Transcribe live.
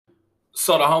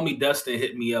So the homie Dustin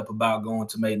hit me up about going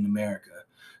to Made in America.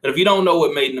 And if you don't know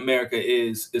what Made in America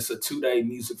is, it's a 2-day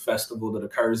music festival that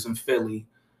occurs in Philly.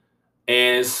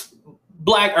 And it's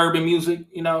black urban music,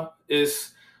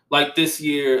 It's like this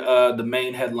year, the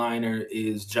main headliner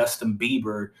is Justin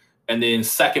Bieber. And then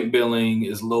second billing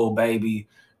is Lil Baby.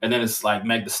 And then it's like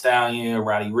Meg Thee Stallion,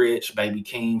 Roddy Ricch, Baby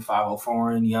King,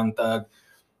 504, Young Thug.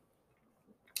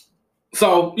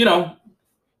 So,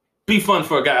 be fun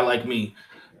for a guy like me.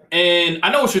 And I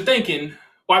know what you're thinking.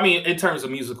 Well, I mean, in terms of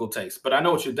musical taste, but I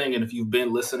know what you're thinking. If you've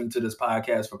been listening to this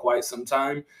podcast for quite some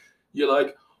time, you're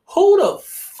like, who the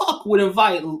fuck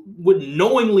would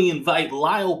knowingly invite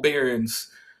Lyle Behrens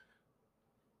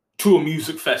to a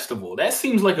music festival? That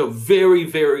seems like a very,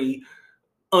 very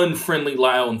unfriendly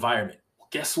Lyle environment. Well,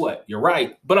 guess what? You're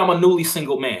right. But I'm a newly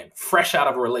single man, fresh out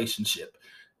of a relationship.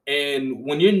 And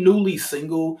when you're newly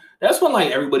single, that's when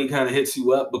like everybody kind of hits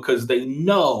you up because they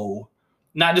know,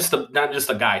 not just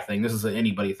a guy thing. This is an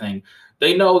anybody thing.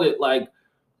 They know that like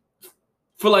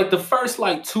for like the first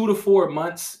like 2 to 4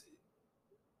 months,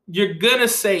 you're gonna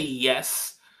say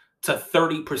yes to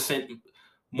 30%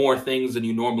 more things than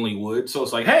you normally would. So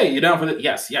it's like, hey, you down for that?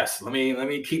 Yes, yes. Let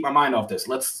me keep my mind off this.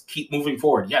 Let's keep moving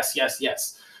forward. Yes, yes,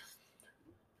 yes.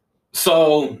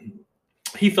 So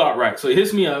he thought right. So he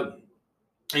hits me up.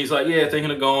 He's like, yeah,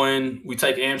 thinking of going. We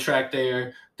take Amtrak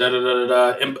there. Da da da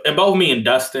da. And both me and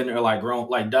Dustin are like grown.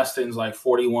 Like Dustin's like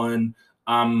 41.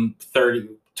 I'm 30,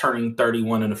 turning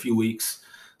 31 in a few weeks.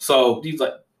 So he's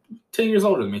like 10 years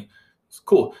older than me. It's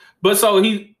cool. But so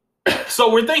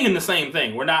we're thinking the same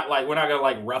thing. We're not gonna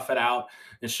like rough it out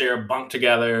and share a bunk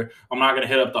together. I'm not gonna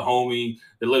hit up the homie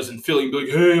that lives in Philly and be like,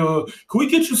 hey, can we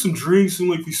get you some drinks and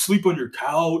like we sleep on your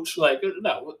couch? Like,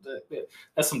 no,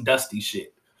 that's some dusty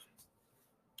shit.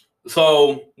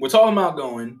 So we're talking about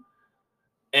going,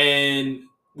 and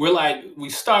we're like, we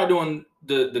start doing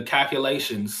the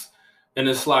calculations, and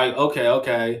it's like,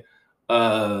 okay,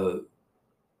 a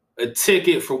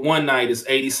ticket for one night is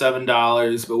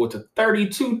 $87, but with a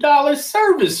 $32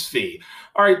 service fee.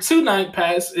 All right, 2-night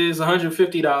pass is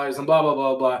 $150 and blah, blah,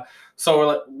 blah, blah.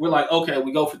 So we're like, okay,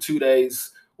 we go for 2 days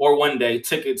or 1 day.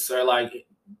 Tickets are like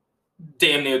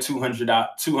damn near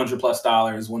 $200 plus,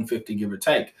 $150 give or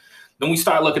take. Then we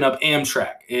start looking up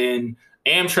Amtrak, and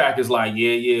Amtrak is like,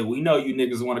 yeah, we know you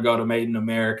niggas want to go to Made in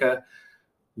America.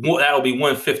 Well, that'll be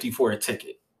 $150 for a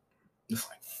ticket. It's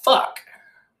like, fuck.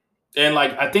 And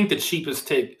like, I think the cheapest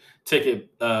ticket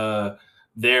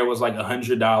there was like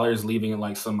 $100, leaving at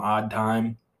like some odd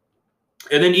time.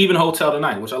 And then even Hotel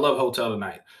Tonight, which I love Hotel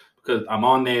Tonight because I'm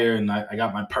on there and I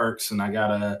got my perks and I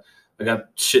got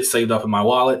shit saved up in my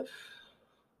wallet.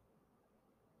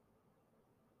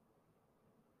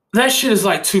 That shit is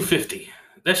like $250.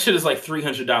 That shit is like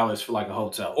 $300 for like a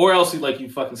hotel, or else you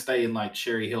fucking stay in like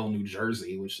Cherry Hill, New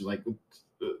Jersey, which is like,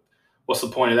 what's the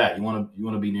point of that? You want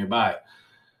to be nearby.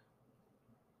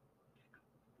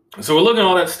 So we're looking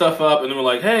all that stuff up, and then we're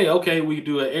like, hey, okay, we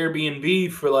do an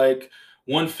Airbnb for like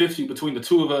 $150 between the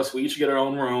two of us. We each get our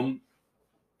own room,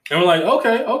 and we're like,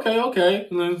 okay,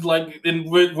 and then it's like, and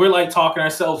we're like talking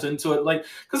ourselves into it, like,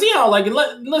 because like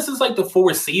unless it's like the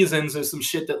Four Seasons or some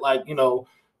shit that like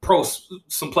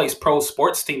someplace pro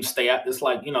sports teams stay at, it's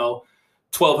like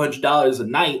 $1,200 a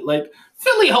night. Like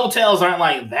Philly hotels aren't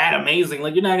like that amazing.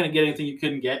 Like you're not gonna get anything you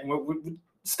couldn't get. And we're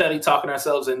steady talking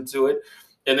ourselves into it,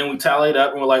 and then we tally it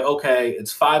up and we're like, okay,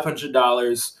 it's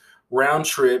 $500 round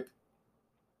trip,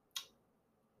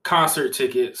 concert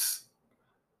tickets,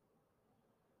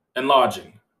 and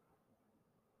lodging.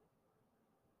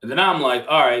 And then I'm like,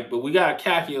 all right, but we gotta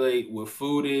calculate what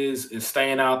food is and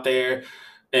staying out there.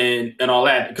 And all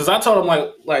that, because I told him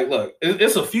like look,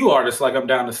 it's a few artists like I'm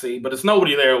down to see, but it's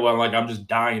nobody there where like I'm just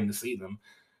dying to see them.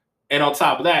 And on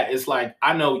top of that, it's like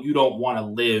I know you don't want to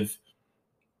live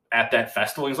at that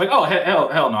festival. He's like, oh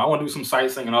hell no, I want to do some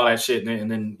sightseeing and all that shit,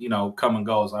 and then come and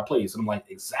go as I please. And I'm like,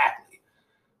 exactly.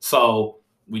 So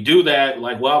we do that.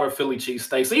 Like, well, we're Philly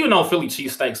cheesesteaks. Even though Philly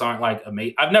cheesesteaks aren't like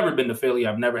amazing, I've never been to Philly.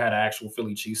 I've never had an actual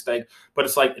Philly cheesesteak, but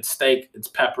it's like it's steak, it's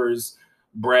peppers,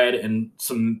 bread, and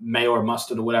some mayo or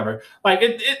mustard or whatever. Like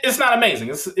it's not amazing.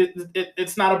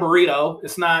 It's not a burrito.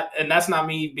 It's not, and that's not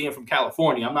me being from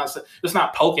California. It's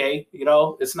not poke.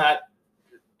 It's not.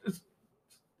 It's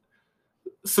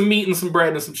some meat and some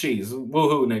bread and some cheese.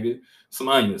 Woohoo, nigga. Some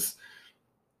onions.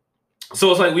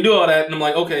 So it's like we do all that, and I'm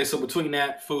like, okay. So between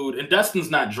that, food, and Dustin's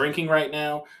not drinking right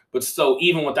now, but so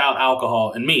even without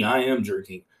alcohol, and me, I am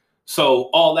drinking. So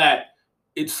all that.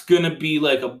 It's going to be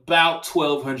like about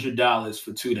 $1,200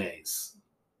 for 2 days.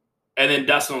 And then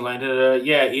Dustin was like,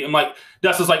 yeah. I'm like,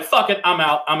 Dustin's like, fuck it. I'm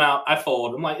out. I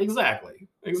fold. I'm like, exactly.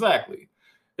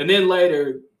 And then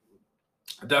later,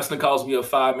 Dustin calls me up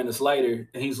 5 minutes later,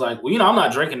 and he's like, "Well, I'm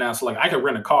not drinking now, so like I could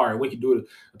rent a car and we could do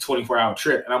a 24-hour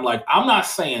trip." And I'm like, "I'm not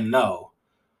saying no,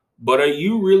 but are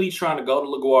you really trying to go to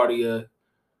LaGuardia,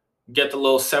 get the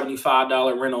little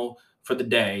 $75 rental for the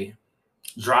day,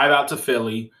 drive out to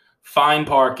Philly, find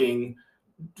parking,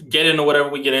 get into whatever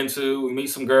we get into, we meet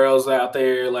some girls out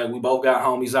there, like we both got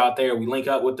homies out there, we link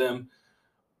up with them.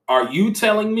 Are you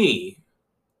telling me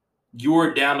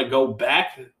you're down to go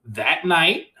back that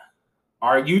night?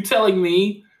 Are you telling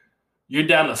me you're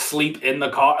down to sleep in the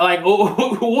car? Like,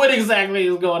 what exactly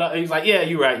is going on?" He's like, "Yeah,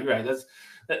 you're right. You're right.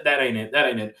 That ain't it. That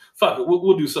ain't it. Fuck it.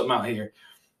 We'll do something out here."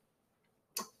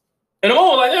 And I'm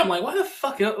all like that. I'm like, why the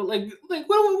fuck? What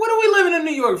are we living in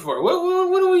New York for?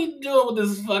 What are we doing with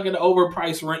this fucking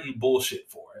overpriced renting bullshit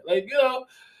for? Like,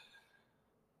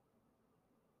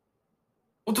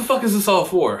 what the fuck is this all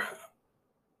for?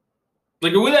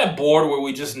 Like, are we that bored where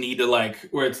we just need to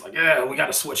where it's like, yeah, we got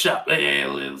to switch up. Yeah,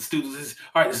 let's do this.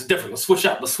 All right, this is different. Let's switch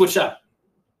up. Let's switch up.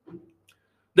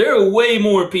 There are way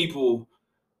more people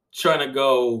trying to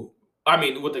go. I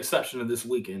mean, with the exception of this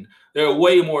weekend, there are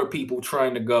way more people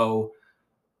trying to go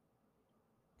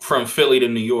from Philly to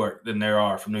New York than there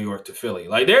are from New York to Philly.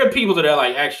 Like, there are people that are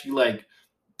actually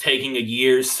taking a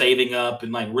year, saving up,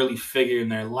 and really figuring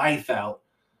their life out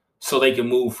so they can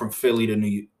move from Philly to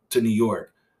New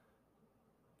York.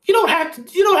 You don't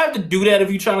have to do that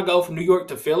if you're trying to go from New York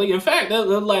to Philly. In fact,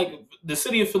 the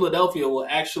city of Philadelphia will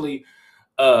actually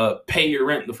pay your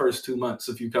rent the first 2 months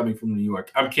if you're coming from New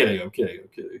York. I'm kidding.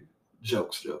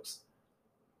 Jokes.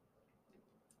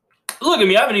 Look at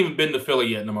me. I haven't even been to Philly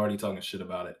yet, and I'm already talking shit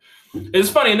about it. It's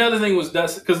funny. Another thing was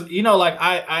Dustin, because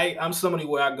I'm somebody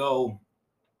where I go,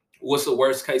 what's the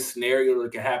worst case scenario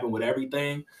that can happen with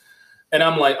everything? And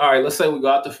I'm like, all right, let's say we go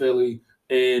out to Philly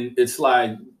and it's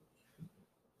like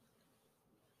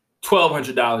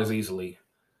 $1,200 easily.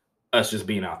 Us just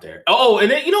being out there. Oh, and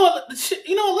then let's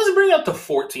bring it up to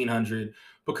 $1,400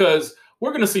 because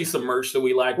we're gonna see some merch that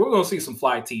we like. We're gonna see some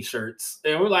fly T-shirts,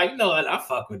 and we're like, no, I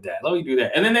fuck with that. Let me do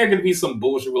that. And then there's gonna be some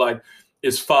bullshit. We're like,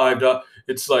 it's $5.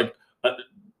 It's like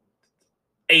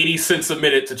 80 cents a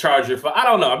minute to charge your phone. I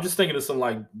don't know. I'm just thinking of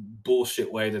some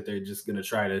bullshit way that they're just gonna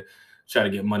try to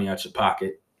get money out your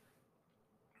pocket.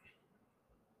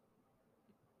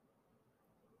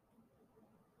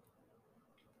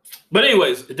 But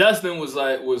anyways, Dustin was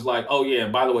like, "Oh yeah,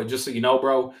 by the way, just so you know,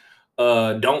 bro,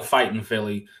 don't fight in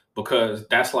Philly because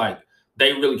that's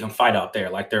they really can fight out there.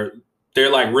 Like they're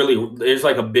really there's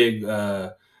a big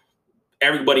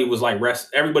everybody was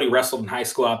everybody wrestled in high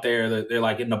school out there. They're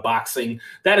into boxing.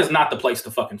 That is not the place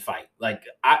to fucking fight. Like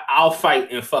I'll fight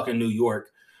in fucking New York.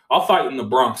 I'll fight in the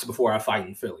Bronx before I fight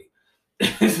in Philly."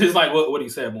 It's just what he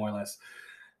said more or less.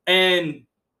 And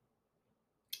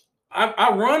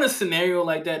I run a scenario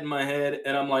like that in my head,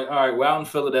 and I'm like, all right, we're out in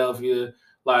Philadelphia.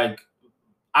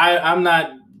 I'm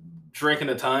not drinking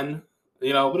a ton,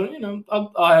 but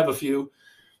I'll have a few.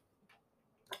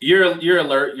 You're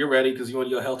alert, you're ready because you want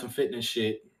your health and fitness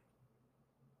shit.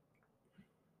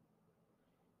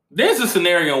 There's a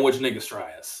scenario in which niggas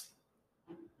try us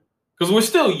because we're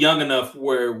still young enough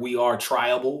where we are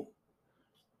triable.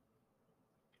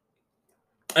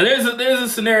 And there's a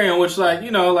scenario in which we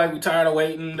tired of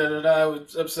waiting,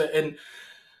 it's upset, and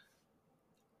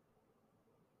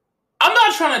I'm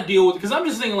not trying to deal with it because I'm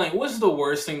just thinking what's the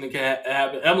worst thing that can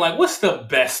happen? I'm like, what's the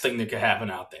best thing that can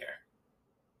happen out there?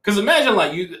 Because imagine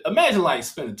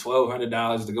spending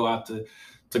 $1,200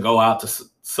 to go out to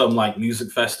some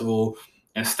music festival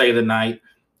and stay the night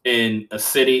in a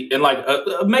city in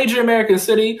a major American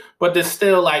city, but there's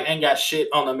still ain't got shit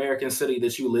on the American city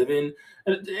that you live in.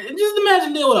 And just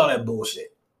imagine dealing with all that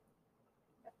bullshit.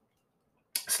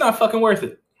 It's not fucking worth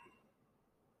it.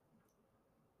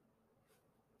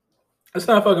 It's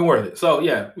not fucking worth it. So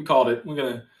yeah, we called it. We're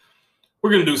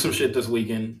gonna do some shit this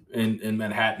weekend in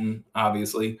Manhattan,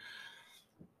 obviously.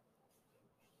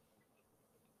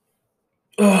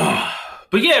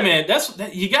 But yeah, man,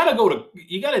 you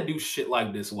gotta do shit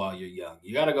like this while you're young.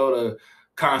 You gotta go to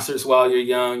concerts while you're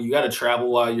young. You gotta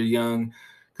travel while you're young.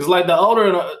 Because the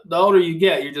older you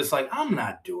get, you're just like, I'm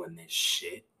not doing this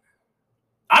shit.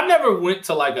 I never went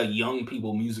to a young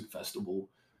people music festival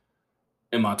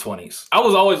in my 20s. I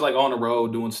was always on the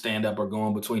road doing stand up or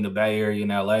going between the Bay Area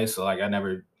and LA. So I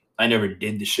never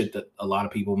did the shit that a lot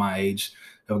of people my age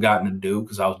have gotten to do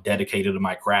because I was dedicated to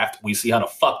my craft. We see how the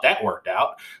fuck that worked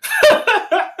out.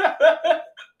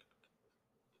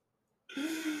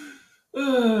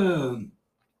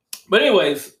 But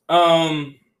anyways,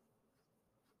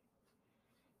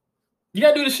 you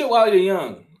gotta do the shit while you're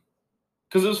young.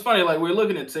 Because it was funny, we're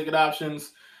looking at ticket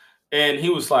options, And he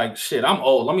was like, shit, I'm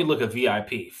old. Let me look at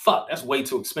VIP. Fuck, that's way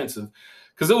too expensive.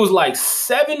 Because it was like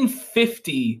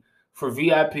 $750 for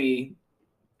VIP.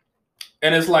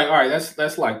 And it's like, all right,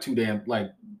 that's like too damn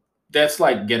like that's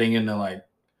like getting into like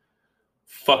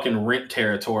fucking rent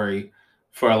territory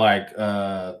for like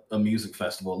a music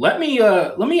festival. Let me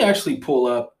actually pull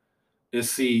up and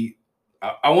see.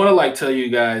 I want to like tell you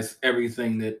guys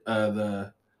everything that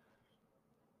the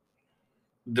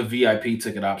VIP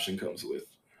ticket option comes with.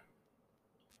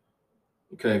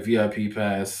 Okay, VIP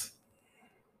pass.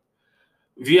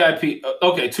 VIP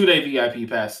okay, 2-day VIP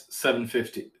pass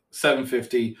 750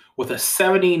 with a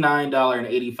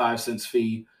 $79.85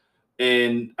 fee,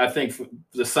 and I think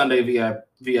the Sunday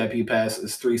VIP pass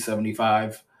is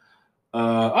 375.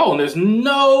 And there's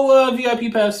no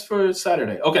VIP pass for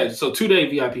Saturday. Okay, so 2-day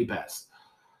VIP pass.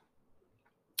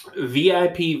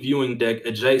 VIP viewing deck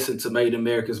adjacent to Made in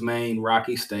America's main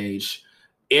Rocky stage.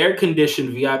 Air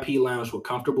conditioned VIP lounge with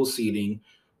comfortable seating.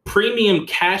 Premium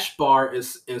cash bar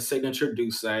is in signature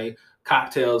Douce.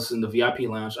 Cocktails in the VIP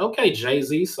lounge. Okay,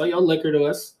 Jay-Z, sell your liquor to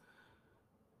us.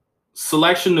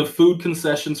 Selection of food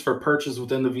concessions for purchase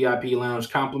within the VIP lounge,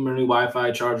 complimentary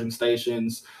Wi-Fi charging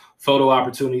stations, photo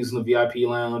opportunities in the VIP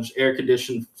lounge,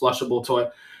 air-conditioned flushable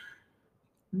toilet.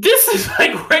 This is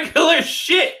like regular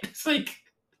shit. It's like,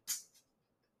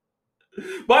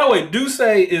 by the way, Douce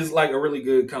is like a really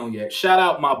good cognac. Shout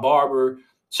out my barber.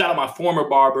 Shout out my former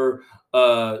barber,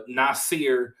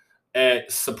 Nasir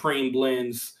at Supreme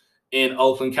Blends in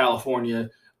Oakland, California.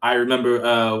 I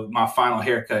remember my final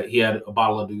haircut. He had a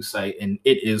bottle of Douce, and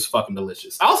it is fucking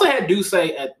delicious. I also had Douce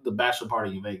at the bachelor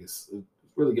party in Vegas. It's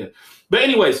really good. But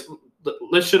anyways,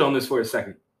 let's shit on this for a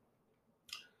second.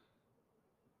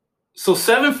 So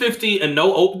 $750 and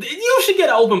no open. You should get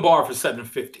an open bar for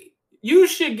 $750. You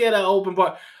should get an open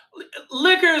bar.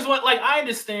 Liquor is what, like, I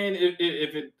understand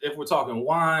if we're talking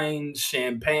wine,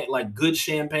 champagne, like good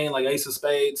champagne, like Ace of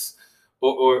Spades,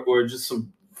 or just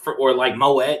some, or like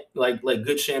Moet, like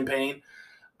good champagne.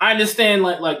 I understand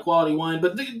like quality wine,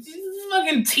 but the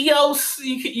fucking Tios,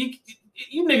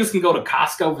 you niggas can go to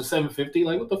Costco for $750.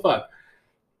 Like, what the fuck?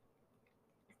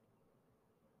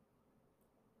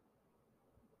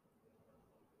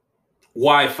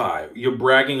 Wi-Fi. You're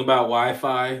bragging about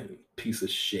Wi-Fi, piece of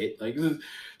shit. Like, you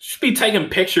should be taking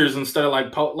pictures instead of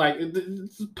like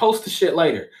post the shit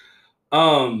later.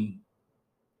 Um,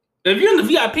 if you're in the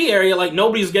VIP area, like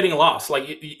nobody's getting lost.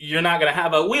 Like you're not gonna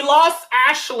have a "we lost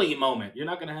Ashley" moment. You're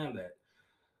not gonna have that.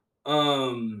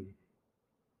 Um,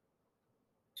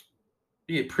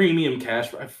 yeah, premium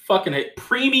cash. I fucking hate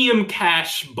premium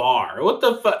cash bar. What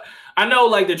the fuck? I know,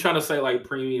 like they're trying to say like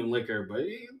premium liquor, but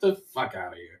get the fuck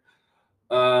out of here.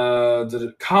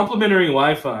 The complimentary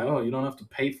Wi-Fi. Oh, you don't have to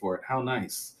pay for it. How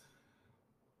nice.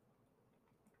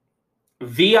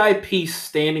 VIP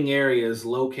standing area is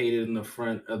located in the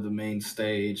front of the main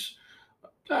stage.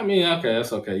 I mean, okay,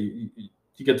 that's okay. You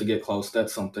get to get close.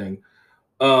 That's something.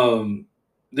 Um,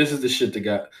 this is the shit that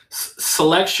got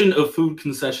selection of food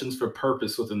concessions for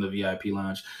purpose within the VIP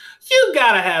lounge. You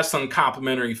gotta have some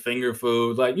complimentary finger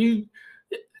food. Like you,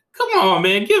 come on,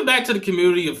 man, give back to the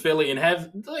community of Philly and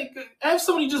have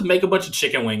somebody just make a bunch of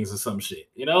chicken wings or some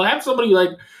shit. You know, have somebody like,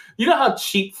 you know how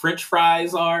cheap French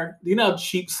fries are. You know how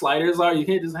cheap sliders are. You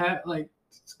can't just have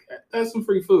some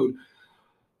free food.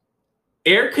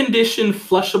 Air conditioned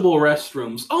flushable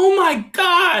restrooms. Oh my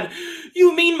god!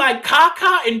 You mean my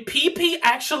caca and pee pee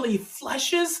actually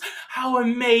flushes? How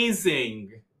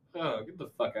amazing! Oh, get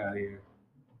the fuck out of here.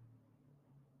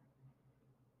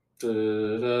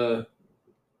 Da,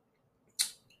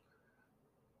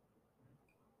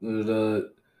 da, da.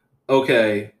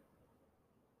 Okay.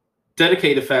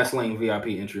 Dedicated fast lane VIP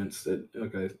entrance. That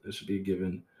should be a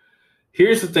given.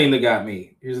 Here's the thing that got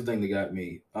me.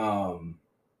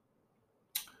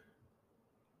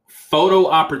 Photo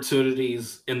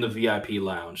opportunities in the VIP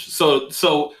lounge. So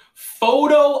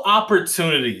photo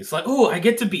opportunities. Like, oh, I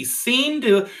get to be seen.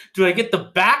 Do I get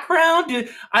the background?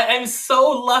 I'm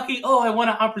so lucky. Oh, I want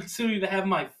an opportunity to have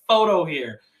my photo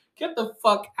here. Get the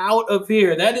fuck out of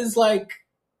here. That is like,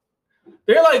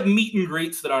 they're like meet and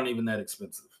greets that aren't even that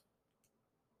expensive.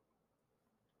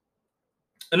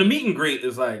 And a meet and greet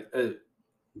is like,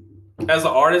 as an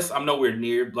artist, I'm nowhere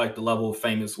near like the level of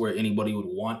famous where anybody would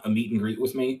want a meet and greet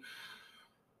with me.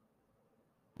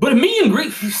 But a meet and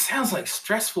greet sounds like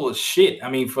stressful as shit. I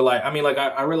mean,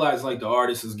 I realize like the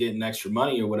artist is getting extra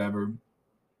money or whatever.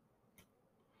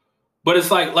 But it's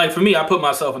like for me, I put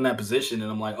myself in that position and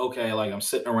I'm like, okay, like I'm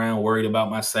sitting around worried about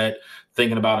my set,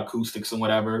 thinking about acoustics and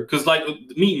whatever. Cause like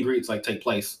meet and greets like take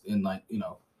place in like,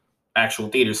 actual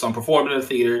theater. So I'm performing in a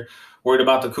theater, worried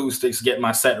about the acoustics, getting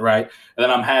my set right. And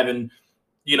then I'm having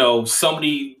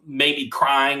somebody maybe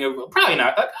crying, or probably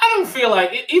not. Like, I don't feel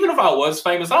like, even if I was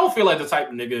famous, I don't feel like the type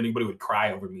of nigga anybody would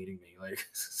cry over meeting me. Like,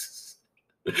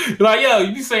 like, yo,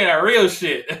 you be saying that real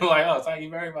shit. I'm like, oh, thank you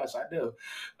very much. I do.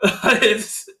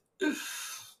 it's,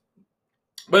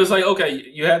 but it's like, okay,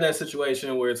 you have that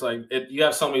situation where it's like you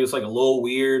have somebody that's like a little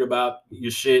weird about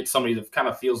your shit, somebody that kind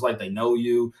of feels like they know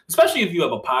you, especially if you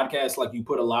have a podcast, like you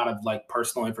put a lot of like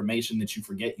personal information that you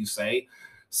forget you say.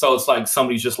 So it's like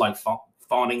somebody's just like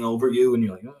fawning over you, and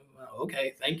you're like, oh,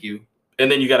 okay, thank you.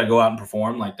 And then you got to go out and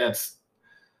perform. Like, I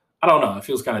don't know. It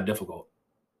feels kind of difficult.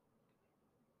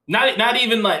 Not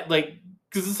even like,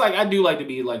 because it's like I do like to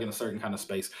be like in a certain kind of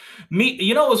space.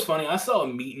 What's funny? I saw a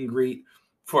meet and greet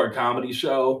for a comedy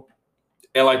show,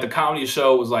 and like the comedy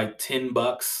show was like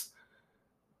 $10,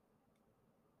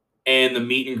 and the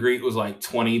meet and greet was like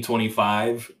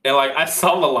 20-25. And like I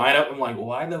saw the lineup, I'm like,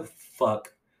 why the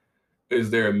fuck is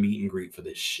there a meet and greet for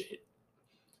this shit?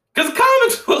 Because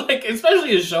comics were like,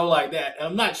 especially a show like that, and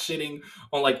I'm not shitting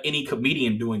on like any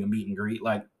comedian doing a meet and greet,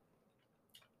 like,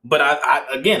 but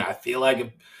I feel like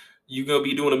if you're gonna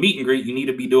be doing a meet and greet, you need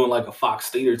to be doing like a Fox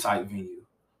Theater type venue.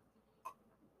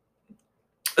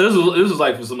 This is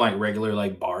like for some like regular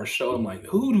like bar show. I'm like,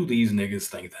 who do these niggas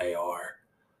think they are?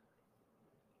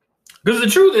 Because the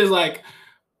truth is, like,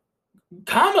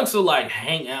 comics will like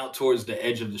hang out towards the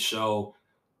edge of the show,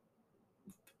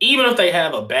 even if they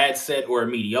have a bad set or a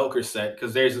mediocre set.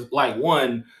 Because there's like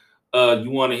one,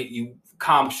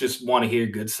 comics just want to hear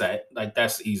good set. Like,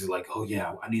 that's easy. Like, oh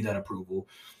yeah, I need that approval.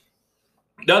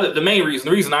 The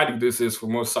reason I do this is for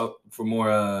more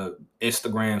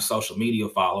Instagram social media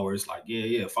followers. Like,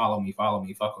 yeah, follow me,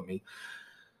 fuck with me.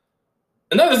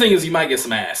 Another thing is you might get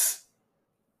some ass.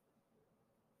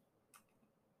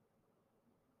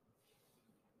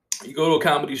 You go to a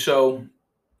comedy show,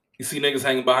 you see niggas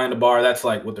hanging behind the bar. That's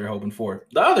like what they're hoping for.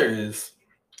 The other is,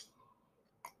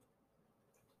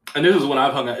 and this is when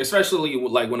I've hung out, especially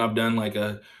like when I've done like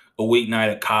a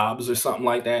weeknight at Cobb's or something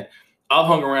like that. I've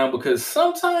hung around because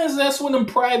sometimes that's when them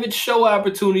private show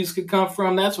opportunities could come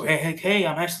from. That's where, hey,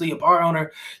 I'm actually a bar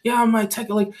owner. Yeah, I might take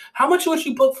a, like, how much would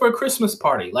you book for a Christmas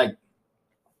party? Like,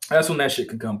 that's when that shit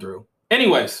could come through.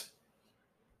 Anyways,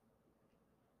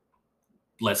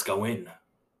 let's go in.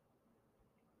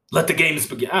 Let the games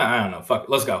begin. I don't know. Fuck it.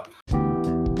 Let's go.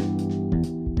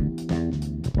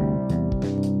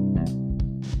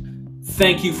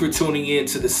 Thank you for tuning in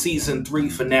to the season 3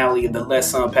 finale of the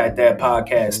Let's Unpack That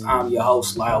podcast. I'm your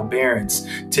host, Lyle Behrens.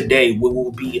 Today, we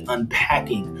will be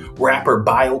unpacking rapper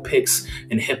biopics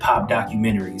and hip-hop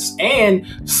documentaries,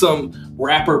 and some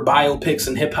rapper biopics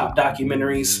and hip-hop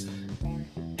documentaries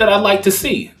that I'd like to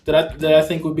see, that I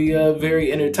think would be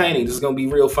very entertaining. This is going to be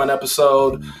a real fun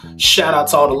episode. Shout out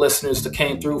to all the listeners that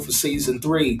came through for season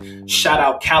 3. Shout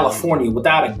out California,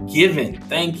 without a given.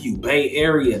 Thank you, Bay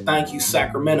Area. Thank you,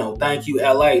 Sacramento. Thank you,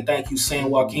 LA. Thank you,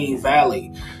 San Joaquin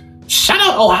Valley. Shout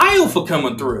out Ohio for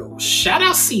coming through. Shout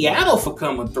out Seattle for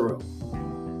coming through.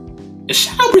 And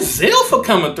shout out Brazil for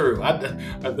coming through. I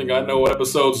think I know what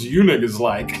episodes you niggas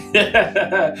like.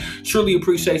 Truly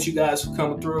appreciate you guys for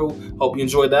coming through. Hope you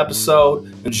enjoyed the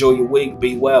episode. Enjoy your week.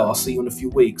 Be well. I'll see you in a few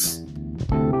weeks.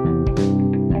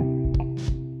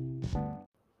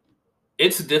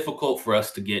 It's difficult for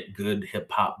us to get good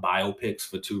hip-hop biopics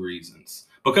for 2 reasons.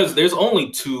 Because there's only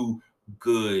 2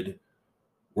 good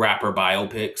rapper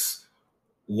biopics.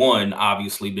 One,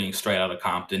 obviously, being Straight Outta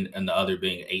Compton, and the other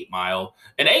being 8 Mile.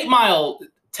 And 8 Mile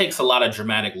takes a lot of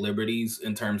dramatic liberties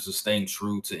in terms of staying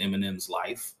true to Eminem's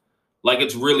life. Like,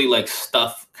 it's really like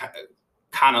stuff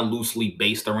kind of loosely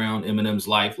based around Eminem's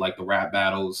life, like the rap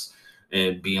battles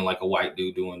and being like a white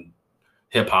dude doing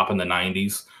hip hop in the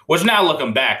 90s. Which, now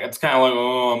looking back, it's kind of like,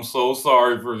 oh, I'm so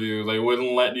sorry for you. They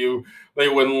wouldn't let you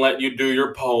do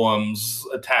your poems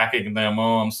attacking them.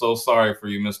 Oh, I'm so sorry for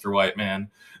you, Mr. White Man.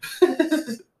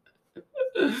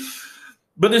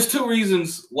 But there's 2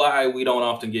 reasons why we don't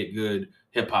often get good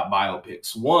hip-hop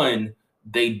biopics. One,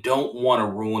 they don't want to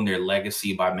ruin their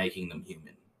legacy by making them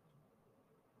human.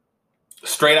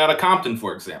 Straight Outta Compton,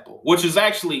 for example, which is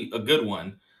actually a good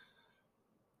one.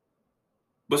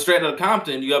 But Straight Outta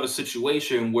Compton, you have a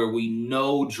situation where we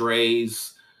know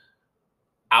Dre's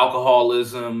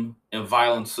alcoholism and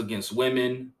violence against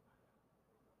women,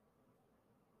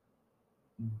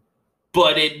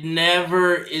 but it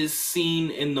never is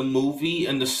seen in the movie,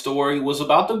 and the story was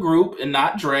about the group and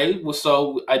not Dre,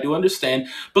 so I do understand.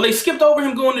 But they skipped over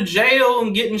him going to jail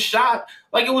and getting shot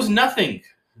like it was nothing.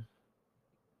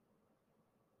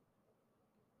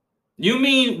 You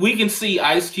mean we can see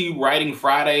Ice Cube writing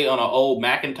Friday on an old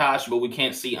Macintosh, but we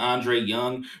can't see Andre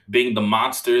Young being the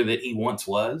monster that he once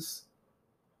was?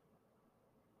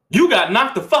 You got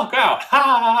knocked the fuck out. Ha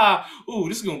ha ha. Ooh,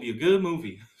 this is gonna be a good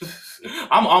movie.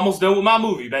 I'm almost done with my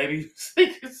movie, baby.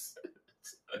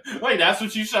 Wait, that's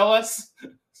what you show us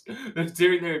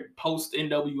during their post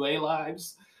NWA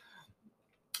lives?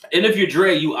 And if you're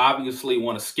Dre, you obviously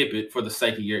want to skip it for the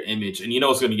sake of your image, and you know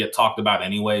it's going to get talked about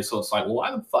anyway. So it's like, well,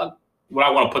 why the fuck would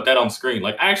I want to put that on screen?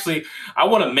 Like, actually, I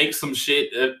want to make some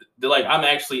shit. Like, I'm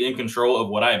actually in control of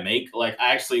what I make. Like,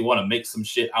 I actually want to make some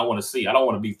shit I want to see. I don't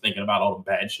want to be thinking about all the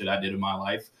bad shit I did in my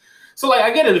life. So, like,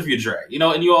 I get it if you're Dre, you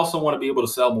know, and you also want to be able to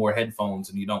sell more headphones,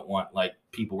 and you don't want like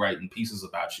people writing pieces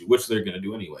about you, which they're going to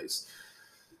do anyways.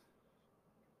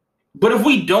 But if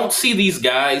we don't see these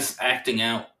guys acting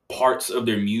out parts of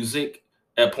their music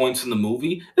at points in the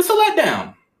movie, it's a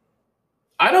letdown.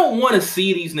 I don't want to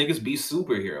see these niggas be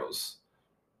superheroes.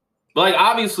 But like,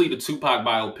 obviously, the Tupac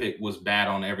biopic was bad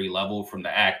on every level, from the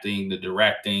acting, the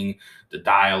directing, the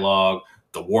dialogue,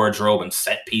 the wardrobe and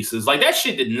set pieces. Like, that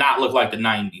shit did not look like the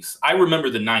 90s. I remember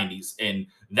the 90s, and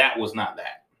that was not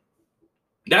that.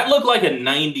 That looked like a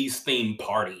 90s themed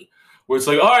party where it's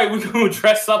like, all right, we're going to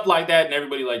dress up like that, and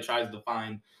everybody like tries to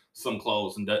find some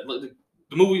clothes. And the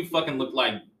movie fucking looked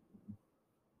like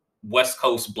West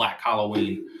Coast Black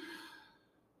Halloween.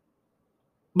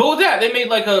 But with that, they made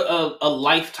like a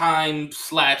Lifetime /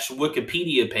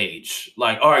 Wikipedia page.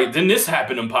 Like, all right, then this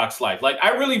happened in Pac's life. Like,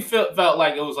 I really felt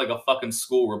like it was like a fucking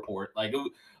school report. Like,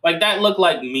 like that looked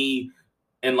like me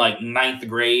in like 9th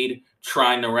grade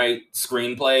trying to write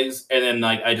screenplays, and then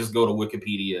like I just go to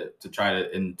Wikipedia to try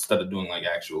to, instead of doing like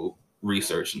actual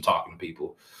research and talking to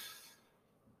people.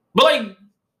 But like,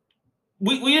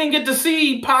 we didn't get to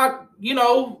see Pac, you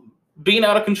know, being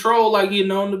out of control like he had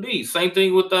known to be. Same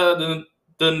thing with the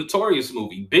Notorious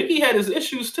movie. Biggie had his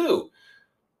issues too.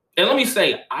 And let me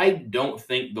say, I don't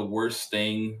think the worst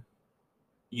thing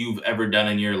you've ever done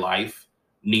in your life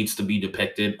needs to be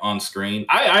depicted on screen.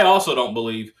 I also don't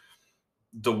believe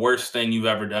the worst thing you've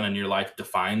ever done in your life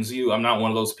defines you. I'm not one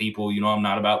of those people, you know, I'm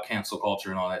not about cancel culture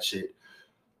and all that shit.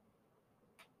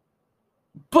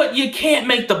 But you can't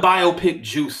make the biopic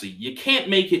juicy. You can't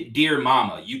make it Dear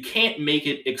Mama. You can't make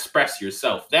it Express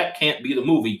Yourself. That can't be the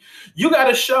movie. You got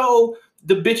to show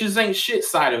the bitches ain't shit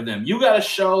side of them. You got to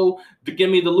show the give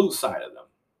me the loot side of them.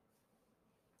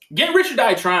 Get Rich or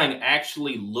Die Trying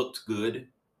actually looked good.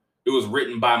 It was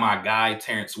written by my guy,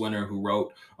 Terrence Winter, who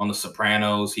wrote on The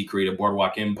Sopranos. He created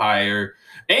Boardwalk Empire.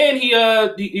 And he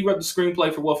wrote the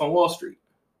screenplay for Wolf on Wall Street.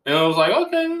 And I was like,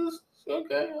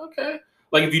 okay.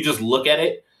 Like, if you just look at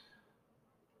it.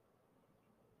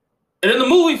 And in the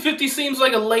movie, 50 seems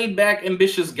like a laid-back,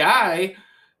 ambitious guy.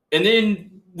 And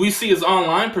then we see his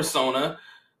online persona.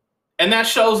 And that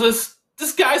shows us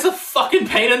this guy's a fucking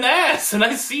pain in the ass. And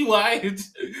I see why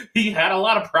he had a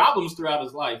lot of problems throughout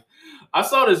his life. I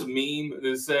saw this meme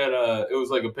that said, it was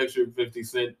like a picture of 50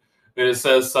 Cent. And it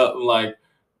says something like,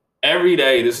 every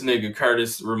day this nigga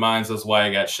Curtis reminds us why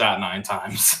he got shot 9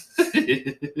 times.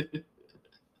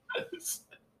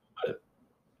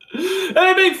 And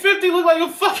they made 50 look like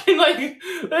a fucking, like, they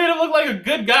made him look like a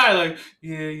good guy. Like,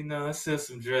 yeah, you know, I sell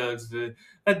some drugs, but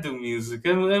I do music.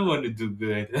 I want to do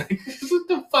good. What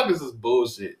the fuck is this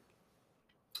bullshit?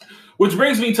 Which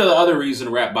brings me to the other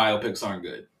reason rap biopics aren't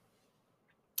good.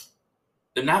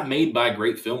 They're not made by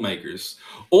great filmmakers,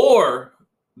 or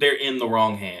they're in the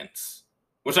wrong hands,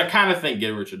 which I kind of think Get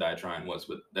Rich or Die Trying was,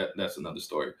 but that's another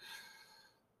story.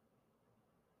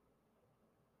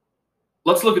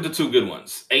 Let's look at the 2 good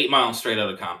ones. 8 Mile, Straight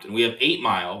Outta Compton. We have 8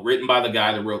 Mile, written by the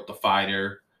guy that wrote The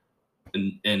Fighter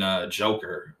and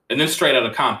Joker, and then Straight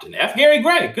Outta Compton. F. Gary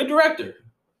Gray, good director.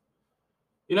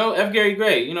 You know, F. Gary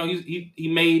Gray. You know, he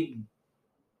made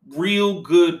real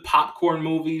good popcorn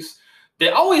movies. They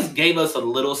always gave us a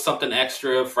little something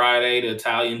extra. Friday, The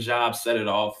Italian Job, Set It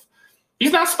Off.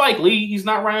 He's not Spike Lee. He's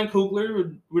not Ryan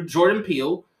Coogler or Jordan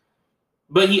Peele.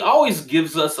 But he always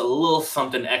gives us a little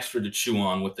something extra to chew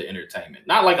on with the entertainment.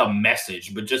 Not like a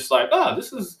message, but just like, oh,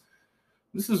 this is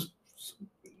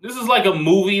like a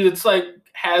movie that's like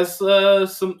has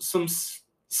some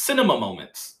cinema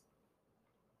moments.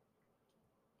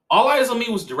 All Eyes on Me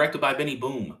was directed by Benny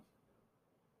Boom.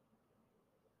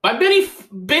 By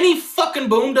Benny fucking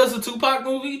Boom does a Tupac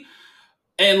movie.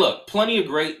 And look, plenty of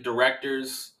great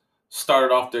directors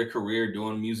started off their career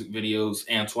doing music videos.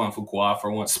 Antoine Fuqua, for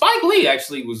one. Spike Lee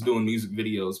actually was doing music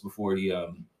videos before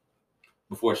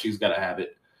She's Gotta Have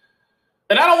It.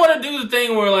 And I don't want to do the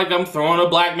thing where like I'm throwing a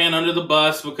black man under the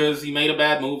bus because he made a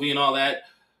bad movie and all that.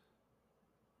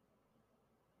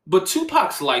 But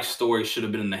Tupac's life story should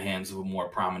have been in the hands of a more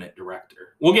prominent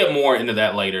director. We'll get more into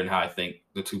that later and how I think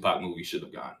the Tupac movie should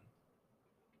have gone.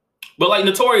 But like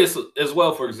Notorious as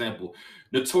well, for example.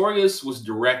 Notorious was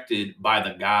directed by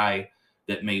the guy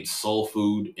that made Soul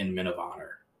Food and Men of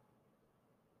Honor.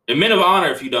 And Men of Honor,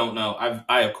 if you don't know,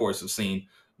 I of course have seen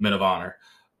Men of Honor.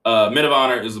 Men of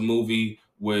Honor is a movie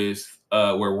with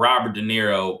where Robert De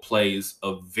Niro plays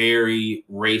a very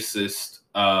racist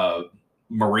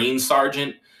Marine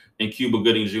sergeant, and Cuba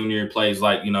Gooding Jr. plays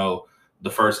like the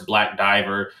first black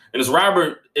diver, and it's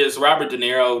Robert De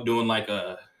Niro doing like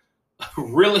a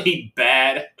really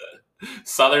bad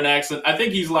Southern accent. I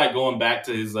think he's like going back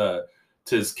to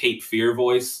his Cape Fear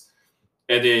voice,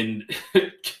 and then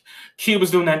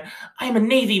Cuba's doing that. I am a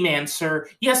Navy man, sir.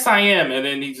 Yes, I am. And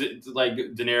then he's like,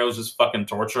 De Niro's just fucking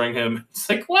torturing him. It's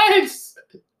like, what?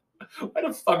 Why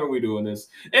the fuck are we doing this?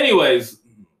 Anyways,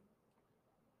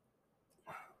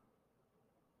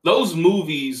 those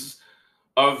movies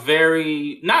are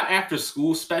very not after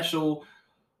school special,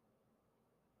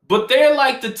 but they're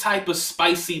like the type of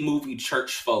spicy movie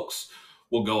church folks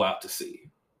will go out to see.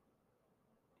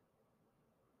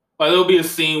 Like there'll be a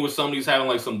scene where somebody's having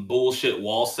like some bullshit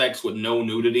wall sex with no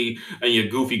nudity, and your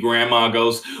goofy grandma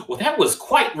goes, "Well, that was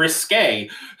quite risque."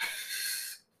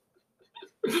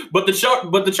 But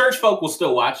the church folk will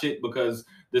still watch it because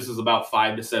this is about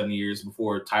 5 to 7 years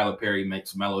before Tyler Perry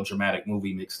makes melodramatic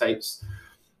movie mixtapes.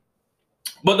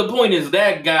 But the point is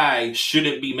that guy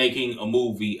shouldn't be making a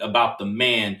movie about the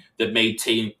man that made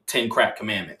 10 crack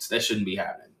commandments. That shouldn't be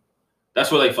happening.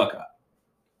 That's where they fuck up.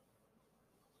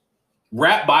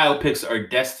 Rap biopics are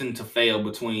destined to fail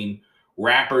between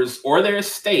rappers or their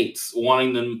estates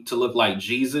wanting them to look like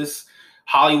Jesus,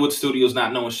 Hollywood studios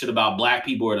not knowing shit about black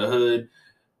people or the hood,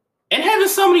 and having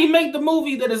somebody make the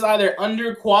movie that is either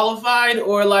underqualified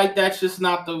or like that's just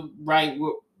not the right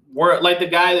word. Like the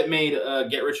guy that made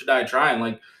Get Rich or Die Trying,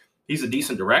 like he's a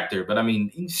decent director, but I mean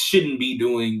he shouldn't be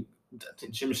doing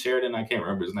Jim Sheridan. I can't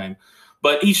remember his name,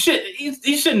 but he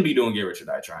shouldn't be doing Get Rich or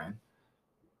Die Trying.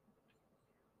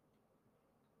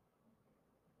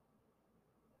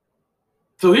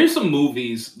 So here's some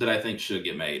movies that I think should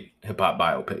get made, hip hop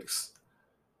biopics.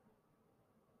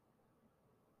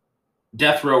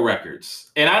 Death Row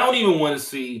Records. And I don't even want to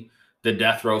see the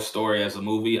Death Row story as a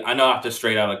movie. I know after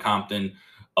Straight Outta Compton,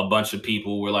 a bunch of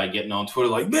people were like getting on Twitter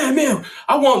like, man,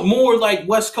 I want more like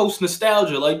West Coast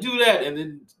nostalgia. Like do that. And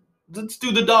then let's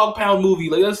do the Dog Pound movie.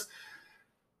 Like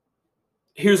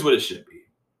here's what it should be.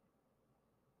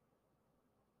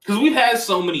 Because we've had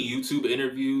so many YouTube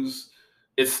interviews.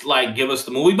 It's like give us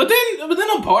the movie, but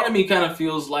then a part of me kind of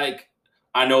feels like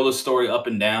I know the story up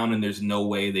and down, and there's no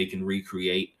way they can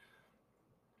recreate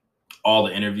all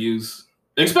the interviews,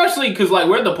 especially because like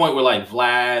we're at the point where like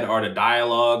Vlad or the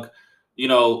dialogue,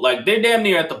 like they're damn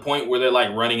near at the point where they're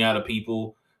like running out of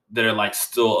people that are like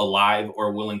still alive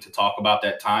or willing to talk about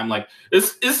that time. Like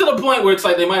it's to the point where it's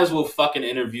like they might as well fucking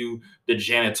interview the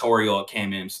janitorial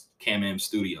at Cam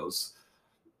Studios.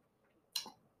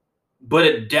 But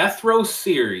a Death Row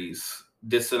series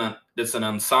that's an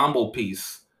ensemble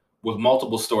piece with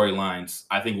multiple storylines,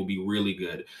 I think will be really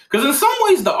good. Because in some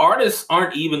ways, the artists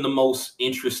aren't even the most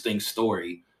interesting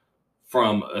story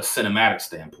from a cinematic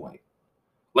standpoint.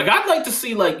 Like I'd like to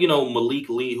see like Malik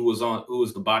Lee, who was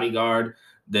the bodyguard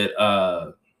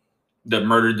that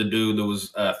murdered the dude that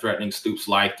was threatening Snoop's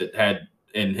life,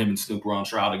 and him and Snoop were on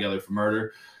trial together for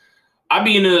murder. I'd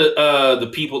be into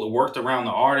the people that worked around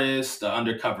the artists, the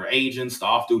undercover agents, the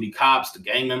off-duty cops, the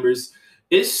gang members.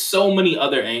 It's so many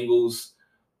other angles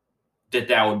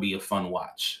that would be a fun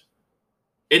watch.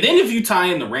 And then if you tie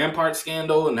in the Rampart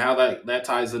scandal and how that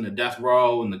ties into Death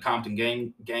Row and the Compton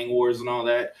gang wars and all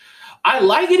that, I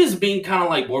like it as being kind of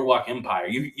like Boardwalk Empire.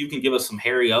 You can give us some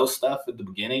Harry O stuff at the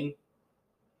beginning.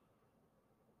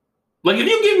 Like if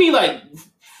you give me like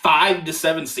 5 to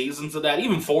 7 seasons of that,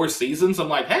 even 4 seasons, I'm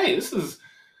like, hey, this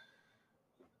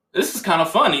is kind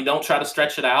of fun. You don't try to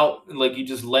stretch it out. Like you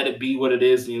just let it be what it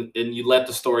is, and you let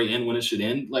the story end when it should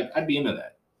end. Like I'd be into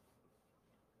that.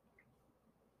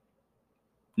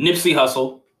 Nipsey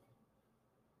Hussle.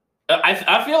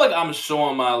 I feel like I'm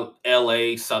showing my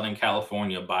LA, Southern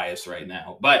California bias right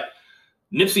now, but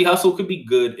Nipsey Hussle could be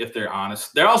good if they're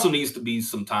honest. There also needs to be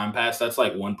some time pass. That's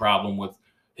like one problem with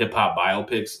hip hop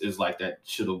biopics is like that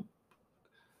should have,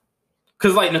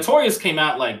 because like Notorious came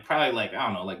out like probably like I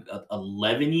don't know like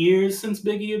 11 years since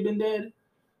Biggie had been dead.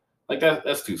 Like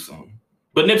that's too soon.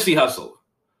 But Nipsey Hussle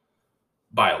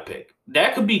biopic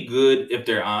that could be good if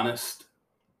they're honest.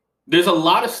 There's a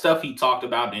lot of stuff he talked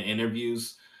about in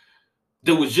interviews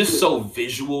that was just so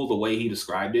visual the way he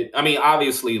described it. I mean,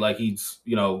 obviously, like he's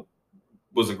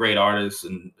was a great artist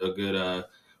and a good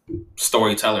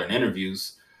storyteller in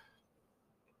interviews.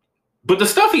 But the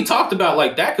stuff he talked about,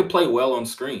 like that could play well on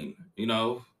screen,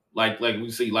 like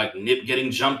we see like Nip getting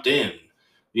jumped in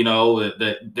You know,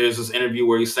 that there's this interview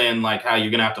where he's saying like how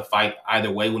you're gonna have to fight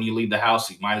either way when you leave the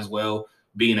house. You might as well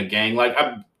be in a gang. Like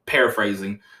I'm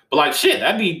paraphrasing, but like shit,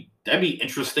 that'd be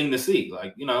interesting to see.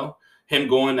 Like him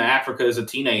going to Africa as a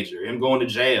teenager, him going to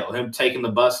jail, him taking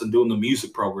the bus and doing the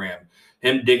music program,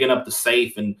 him digging up the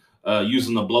safe and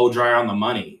using the blow dryer on the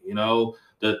money.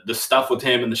 The stuff with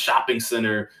him in the shopping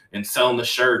center and selling the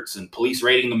shirts and police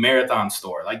raiding the marathon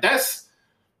store. Like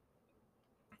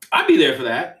I'd be there for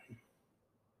that.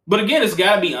 But again, it's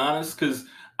got to be honest because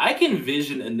I can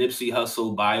envision a Nipsey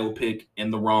Hussle biopic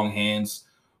in the wrong hands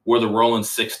where the Rolling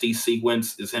 60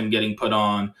 sequence is him getting put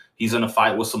on. He's in a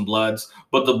fight with some Bloods,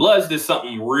 but the Bloods did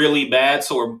something really bad,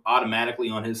 so we're automatically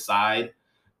on his side.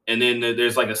 And then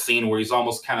there's like a scene where he's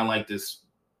almost kind of like this,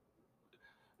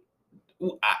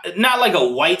 not like a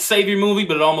white savior movie,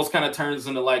 but it almost kind of turns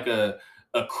into like a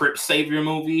Crip savior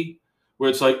movie where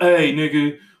it's like, hey,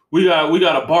 nigga, we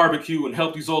got a barbecue and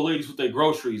help these old ladies with their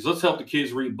groceries. Let's help the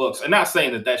kids read books. And not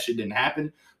saying that shit didn't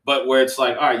happen, but where it's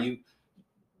like, all right,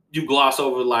 you gloss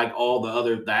over like all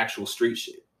the actual street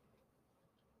shit.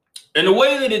 And the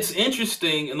way that it's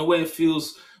interesting and the way it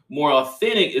feels more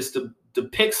authentic is to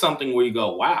pick something where you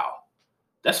go, wow,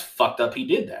 that's fucked up. He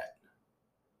did that.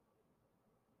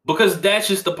 Because that's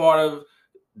just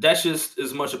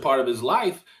as much a part of his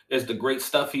life as the great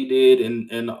stuff he did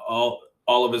and all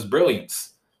of his brilliance.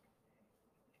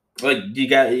 Like you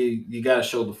got to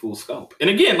show the full scope. And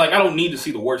again, like I don't need to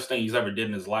see the worst thing he's ever did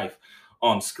in his life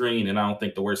on screen, and I don't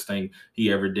think the worst thing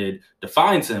he ever did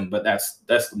defines him. But that's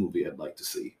the movie I'd like to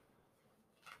see.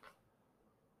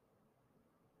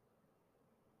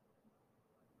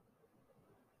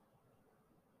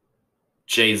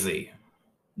 Jay-Z,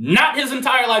 not his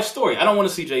entire life story. I don't want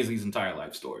to see Jay-Z's entire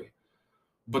life story,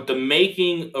 but the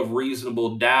making of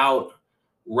Reasonable Doubt,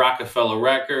 Rockefeller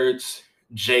Records,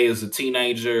 Jay as a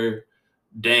teenager,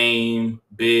 Dame,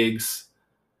 Biggs.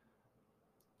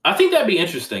 I think that'd be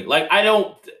interesting. Like,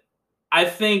 I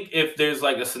think if there's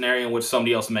like a scenario in which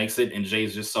somebody else makes it and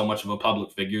Jay's just so much of a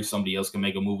public figure, somebody else can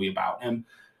make a movie about him.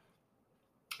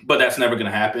 But that's never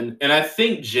going to happen. And I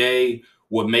think Jay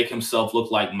would make himself look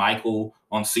like Michael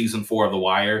on season 4 of The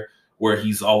Wire, where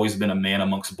he's always been a man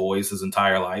amongst boys his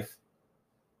entire life.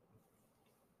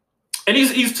 And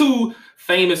he's too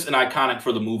famous and iconic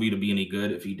for the movie to be any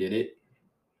good if he did it.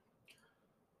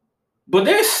 But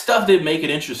there's stuff that make it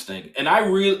interesting. And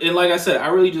like I said, I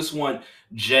really just want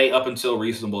Jay up until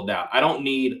Reasonable Doubt. I don't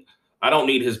need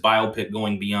his biopic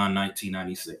going beyond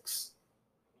 1996.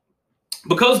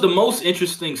 Because the most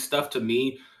interesting stuff to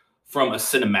me from a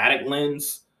cinematic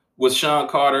lens with Sean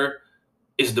Carter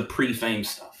is the pre-fame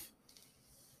stuff.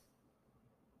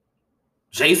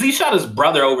 Jay-Z shot his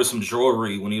brother over some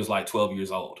jewelry when he was like 12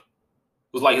 years old.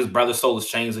 It was like his brother stole his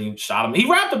chains and he shot him. He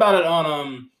rapped about it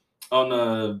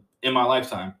on In My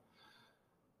Lifetime.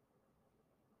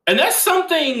 And that's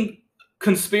something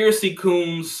conspiracy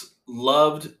coons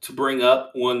loved to bring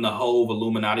up when the whole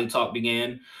Illuminati talk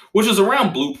began, which was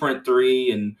around Blueprint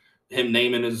 3 and him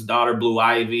naming his daughter Blue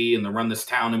Ivy and the Run This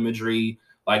Town imagery.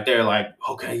 Like they're like,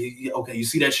 okay, you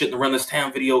see that shit in the Run This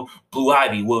Town video, Blue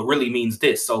Ivy. Well, it really means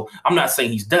this. So I'm not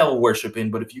saying he's devil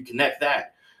worshiping, but if you connect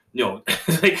that,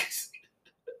 like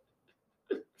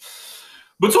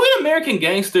between American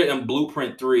Gangster and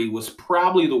Blueprint 3 was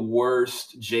probably the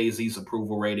worst Jay-Z's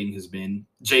approval rating has been.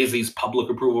 Jay-Z's public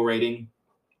approval rating.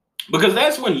 Because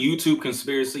that's when YouTube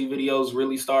conspiracy videos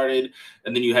really started.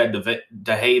 And then you had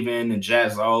DeHaven and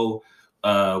Jaz-O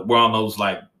were on those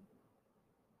like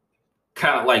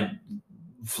kind of like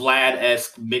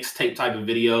Vlad-esque mixtape type of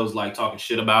videos, like talking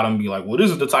shit about him, be like, well, this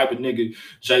is the type of nigga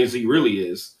Jay-Z really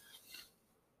is.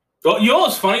 Well, you know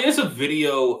what's funny? There's a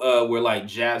video where like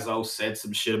Jaz-O said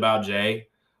some shit about Jay.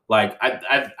 Like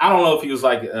I don't know if he was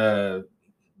like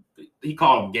he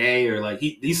called him gay or like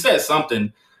he said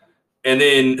something, and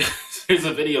then there's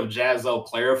a video of Jaz-O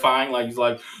clarifying, like he's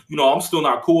like, I'm still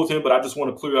not cool with him, but I just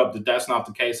want to clear up that that's not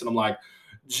the case. And I'm like,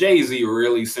 Jay-Z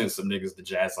really sent some niggas to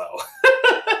Jaz-O.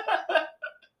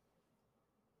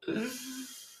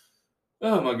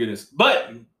 Oh my goodness,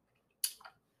 but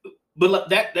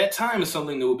that time is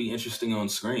something that would be interesting on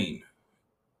screen.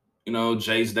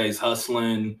 Jay's days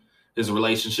hustling, his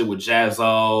relationship with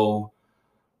Jaz-O,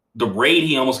 the raid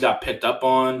he almost got picked up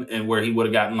on and where he would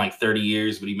have gotten like 30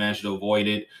 years, but he managed to avoid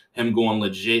it. Him going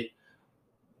legit.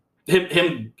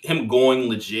 Him going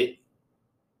legit.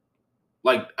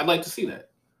 Like, I'd like to see that.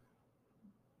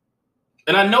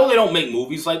 And I know they don't make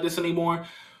movies like this anymore,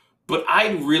 but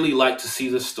I'd really like to see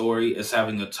this story as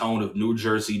having a tone of New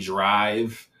Jersey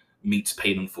Drive meets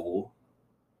Paid in Full.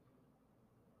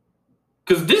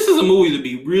 because this is a movie to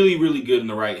be really, really good in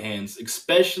the right hands,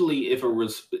 especially if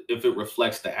it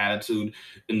reflects the attitude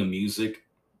in the music.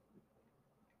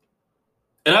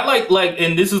 And I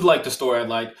and this is like the story I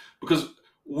like because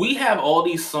we have all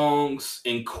these songs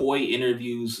and coy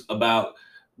interviews about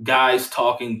guys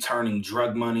talking turning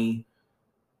drug money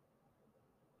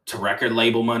to record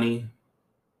label money,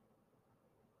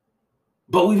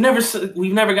 but we've never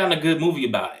gotten a good movie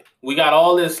about it. We got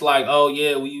all this like, oh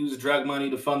yeah, we use drug money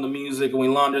to fund the music and we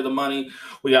launder the money.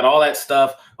 We got all that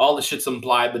stuff. All the shit's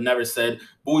implied but never said.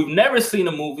 But we've never seen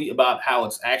a movie about how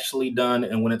it's actually done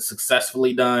and when it's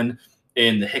successfully done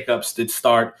and the hiccups that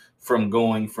start from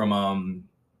going from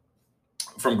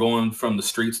the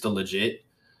streets to legit.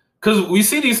 Because we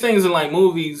see these things in like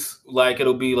movies, like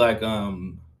it'll be like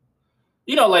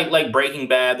like Breaking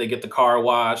Bad, they get the car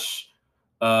wash.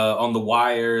 On The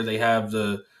Wire, they have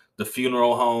the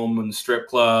funeral home and the strip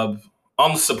club.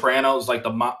 On The Sopranos, like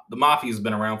the mafia's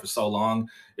been around for so long,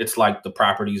 it's like the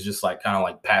property's just like kind of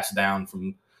like passed down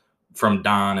from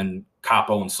Don and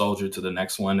Capo and Soldier to the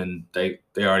next one, and they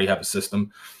already have a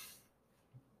system.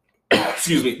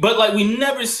 Excuse me, but like we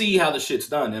never see how the shit's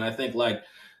done, and I think like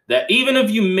that even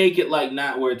if you make it like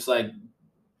not where it's like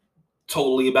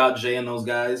totally about Jay and those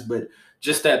guys, but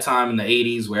just that time in the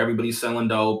 80s where everybody's selling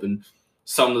dope and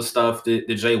some of the stuff that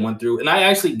Jay went through. And I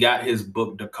actually got his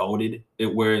book Decoded,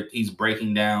 where he's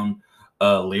breaking down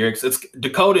lyrics. It's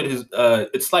Decoded,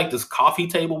 it's like this coffee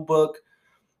table book,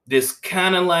 this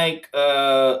kind of like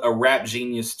a rap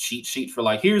genius cheat sheet for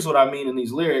like, here's what I mean in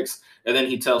these lyrics. And then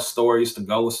he tells stories to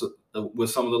go with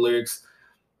some of the lyrics.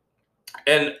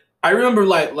 And I remember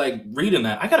like reading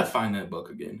that. I gotta find that book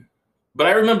again. But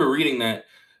I remember reading that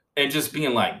and just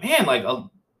being like, man, like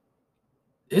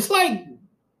it's like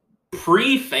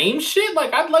pre-fame shit.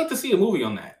 Like I'd like to see a movie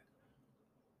on that.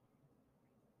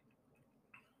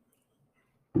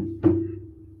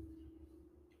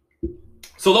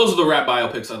 So those are the rap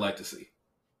biopics I'd like to see.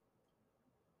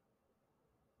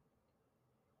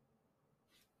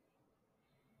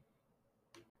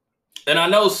 And I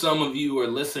know some of you are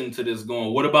listening to this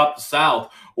going, what about the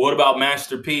South? What about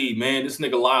Master P? Man, this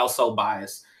nigga Lyle's so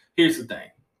biased. Here's the thing.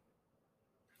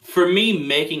 For me,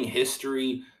 making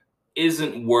history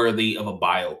isn't worthy of a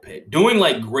biopic. Doing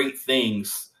like great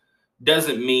things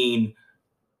doesn't mean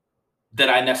that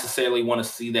I necessarily want to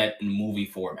see that in movie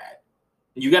format.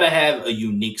 You got to have a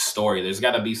unique story. There's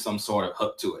got to be some sort of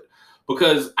hook to it.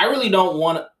 Because I really don't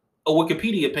want a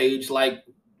Wikipedia page like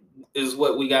is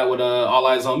what we got with All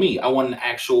Eyes on Me. I want an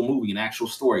actual movie, an actual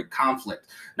story, conflict,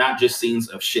 not just scenes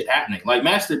of shit happening. Like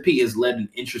Master P has led an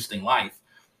interesting life.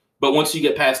 But once you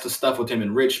get past the stuff with him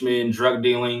in Richmond, drug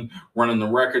dealing, running the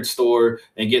record store,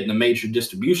 and getting a major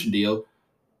distribution deal,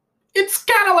 it's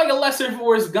kind of like a lesser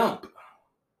Forrest Gump.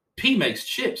 P makes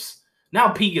chips. Now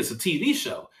P gets a TV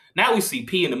show. Now we see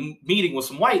P in a meeting with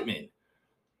some white men.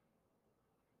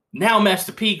 Now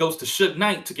Master P goes to Suge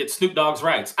Knight to get Snoop Dogg's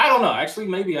rights. I don't know. Actually,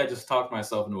 maybe I just talked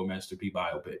myself into a Master P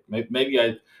biopic. Maybe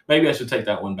I should take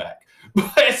that one back.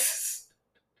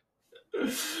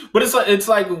 But it's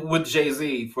like with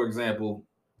Jay-Z, for example.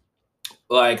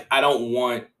 Like I don't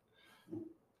want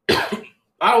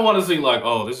to see like,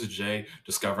 oh, this is Jay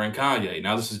discovering Kanye.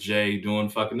 Now this is Jay doing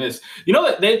fucking this. You know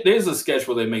that there's a sketch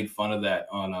where they made fun of that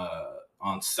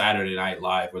on Saturday Night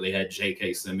Live where they had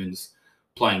J.K. Simmons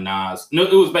playing Nas. No,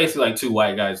 it was basically like two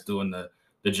white guys doing the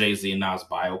Jay-Z and Nas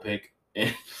biopic.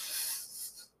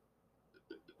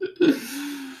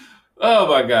 Oh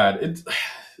my god, it's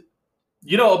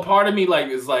a part of me like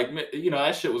is like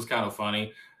that shit was kind of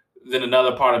funny. Then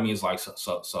another part of me is like,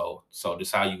 so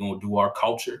this how you gonna do our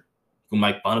culture? You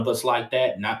gonna make fun of us like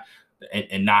that,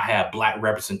 and not have black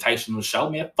representation on the show,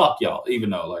 man? Fuck y'all. Even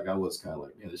though like I was kind of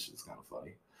like, yeah, this shit's kind of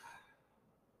funny.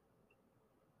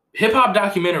 Hip hop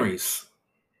documentaries.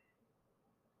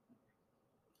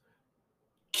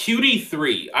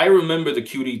 QD3. I remember the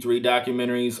QD3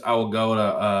 documentaries. I would go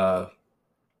to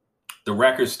the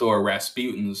record store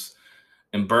Rasputin's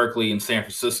in Berkeley and San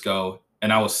Francisco,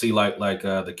 and I would see like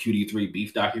the QD3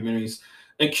 beef documentaries.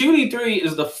 And QD3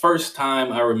 is the first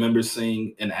time I remember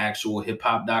seeing an actual hip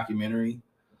hop documentary.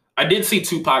 I did see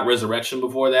Tupac Resurrection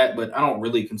before that, but I don't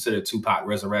really consider Tupac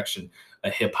Resurrection a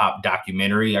hip hop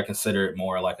documentary. I consider it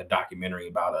more like a documentary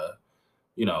about a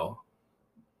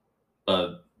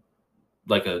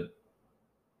like a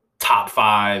top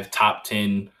 5, top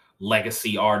 10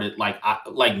 legacy artist,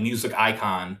 like music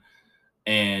icon,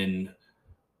 and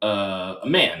a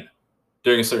man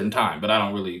during a certain time. But I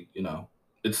don't really,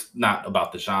 it's not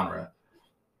about the genre.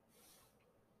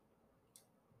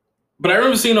 But I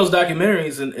remember seeing those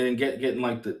documentaries and getting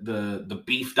like the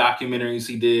beef documentaries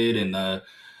he did, and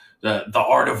the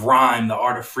art of rhyme, the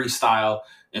art of freestyle,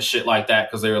 and shit like that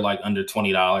because they were like under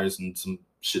 $20 and some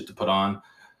shit to put on.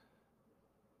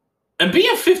 And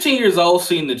being 15 years old,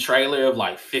 seeing the trailer of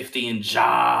like 50 and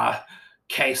Ja,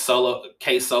 K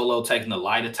Solo taking the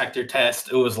lie detector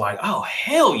test, it was like, oh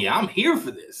hell yeah, I'm here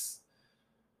for this.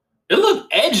 It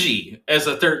looked edgy as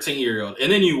a 13-year-old,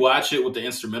 and then you watch it with the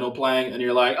instrumental playing, and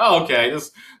you're like, oh okay,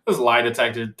 this lie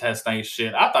detector test ain't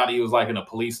shit. I thought he was like in a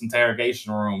police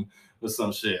interrogation room with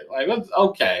some shit. Like,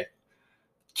 okay.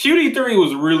 QD3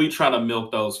 was really trying to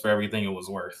milk those for everything it was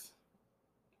worth.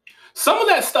 Some of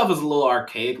that stuff is a little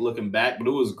archaic looking back, but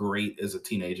it was great as a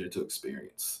teenager to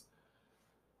experience.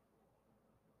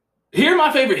 Here are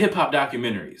my favorite hip hop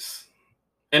documentaries.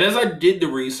 And as I did the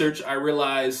research, I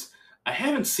realized I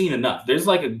haven't seen enough. There's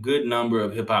like a good number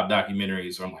of hip hop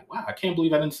documentaries where I'm like, wow, I can't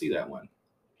believe I didn't see that one.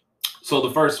 So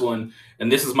the first one, and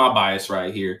this is my bias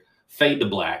right here, Fade to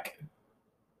Black.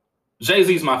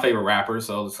 Jay-Z's my favorite rapper,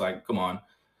 so it's like, come on.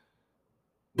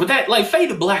 But that like Fade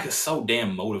to Black is so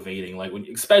damn motivating. Like when,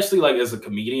 especially like as a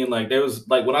comedian, like there was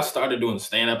like when I started doing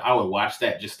stand up, I would watch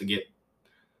that just to get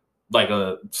like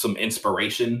some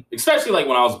inspiration. Especially like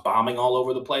when I was bombing all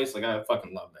over the place. Like I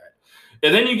fucking love that.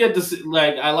 And then you get this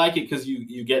like I like it because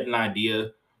you get an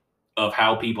idea of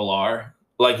how people are.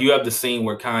 Like you have the scene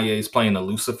where Kanye's playing the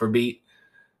Lucifer beat,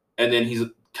 and then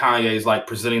Kanye's like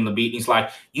presenting the beat. And he's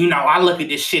like, you know, I look at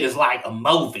this shit as like a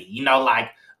movie, you know,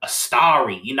 like a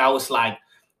story. You know, it's like.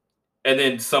 And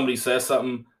then somebody says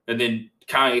something, and then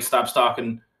Kanye stops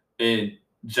talking, and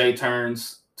Jay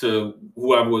turns to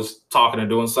whoever was talking or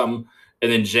doing something,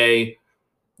 and then Jay,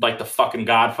 like the fucking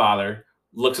Godfather,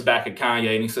 looks back at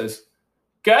Kanye and he says,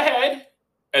 "Go ahead."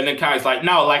 And then Kanye's like,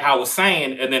 "No, like I was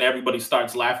saying," and then everybody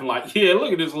starts laughing, like, "Yeah,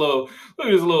 look at this little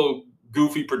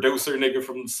goofy producer nigga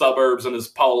from the suburbs in his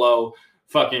polo,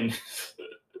 fucking."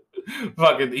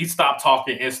 Fucking, he stopped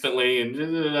talking instantly,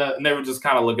 and they were just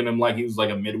kind of looking at him like he was like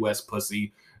a Midwest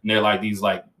pussy, and they're like these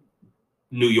like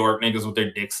New York niggas with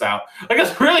their dicks out. Like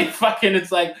it's really fucking.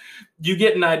 It's like you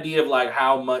get an idea of like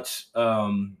how much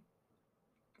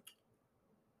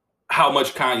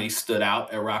Kanye stood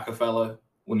out at Rockefeller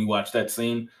when you watch that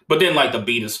scene. But then like the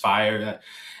beat is fire.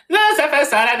 That's the first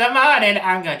sign of the morning.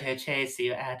 I'm going to chase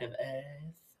you out of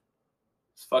earth.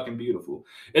 It's fucking beautiful.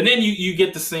 And then you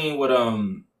get the scene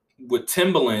with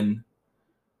Timbaland,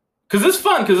 because it's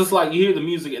fun because it's like you hear the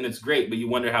music and it's great, but you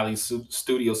wonder how these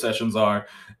studio sessions are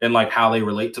and like how they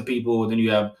relate to people. And then you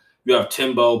have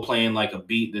Timbo playing like a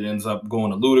beat that ends up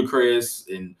going to Ludacris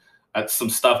and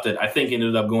some stuff that I think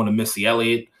ended up going to Missy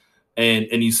Elliott.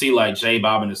 And you see like Jay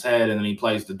bobbing his head, and then he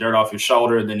plays The Dirt Off Your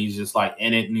Shoulder, and then he's just like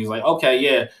in it, and he's like, okay,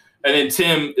 yeah. And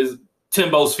then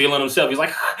Timbo's feeling himself. He's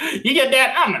like, you get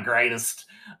that? I'm the greatest.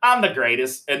 I'm the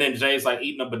greatest. And then Jay's like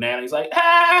eating a banana. He's like,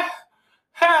 ha,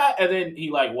 ha. And then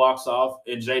he like walks off,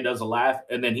 and Jay does a laugh,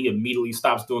 and then he immediately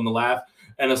stops doing the laugh.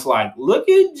 And it's like, look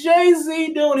at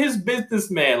Jay-Z doing his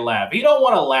businessman laugh. He don't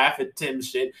want to laugh at Tim's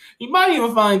shit. He might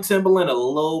even find Timbaland a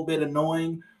little bit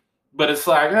annoying, but it's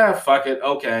like, fuck it,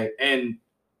 okay. And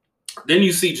then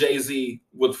you see Jay-Z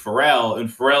with Pharrell, and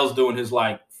Pharrell's doing his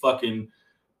like fucking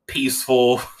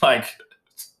peaceful, like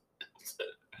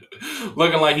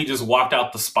looking like he just walked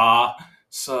out the spa.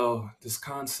 So this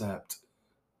concept,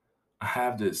 I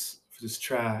have this for this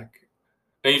track,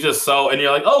 and and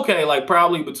you're like, okay, like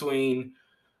probably between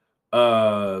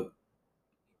Kanye,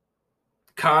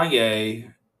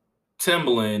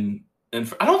 Timbaland,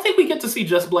 and I don't think we get to see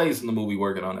Just Blaze in the movie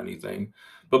working on anything,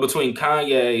 but between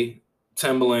Kanye,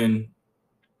 Timbaland,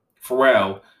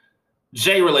 Pharrell,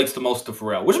 Jay relates the most to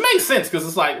Pharrell, which makes sense because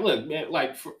it's like, look, man,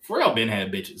 like Pharrell been had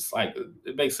bitches. Like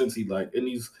it makes sense he like, and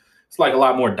it's like a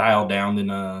lot more dialed down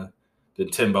than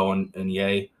Timbo and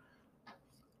Ye.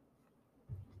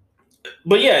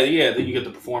 But yeah, then you get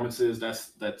the performances.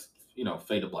 That's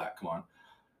Fade to Black. Come on,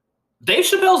 Dave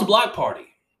Chappelle's Block Party,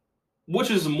 which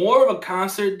is more of a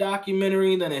concert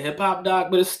documentary than a hip hop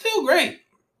doc, but it's still great.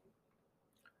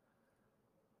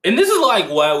 And this is like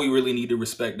why we really need to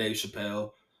respect Dave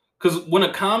Chappelle. Because when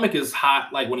a comic is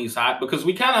hot, like when he's hot, because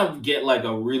we kind of get like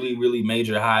a really, really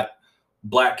major hot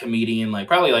black comedian, like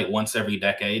probably like once every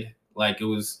decade. Like it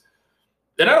was,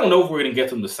 and I don't know if we're going to get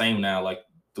them the same now, like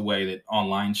the way that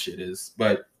online shit is.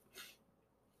 But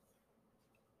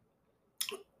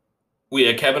we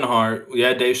had Kevin Hart, we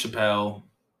had Dave Chappelle.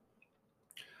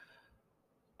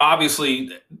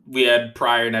 Obviously, we had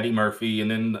Pryor and Eddie Murphy,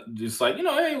 and then just like,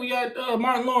 hey, we got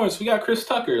Martin Lawrence, we got Chris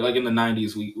Tucker. Like in the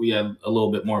 90s, we had a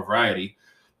little bit more variety.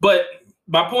 But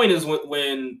my point is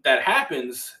when that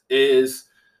happens is,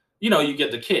 you get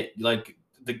the kit. Like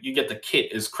you get the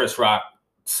kit, as Chris Rock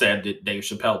said that Dave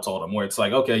Chappelle told him, where it's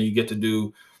like, okay, you get to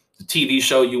do the TV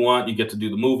show you want. You get to do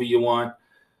the movie you want.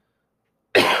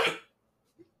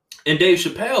 And Dave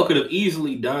Chappelle could have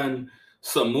easily done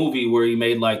some movie where he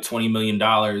made like $20 million,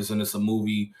 and it's a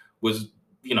movie with,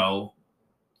 you know,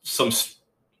 some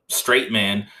straight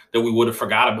man that we would have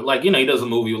forgot about. Like, you know, he does a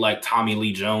movie with like Tommy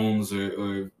Lee Jones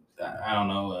or I don't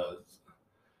know,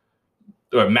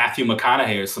 or Matthew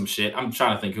McConaughey or some shit. I'm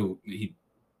trying to think who he.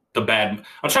 I'm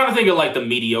trying to think of like the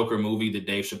mediocre movie that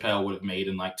Dave Chappelle would have made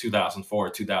in like 2004 or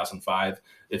 2005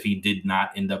 if he did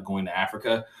not end up going to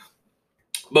Africa.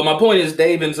 But my point is,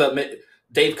 Dave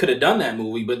could have done that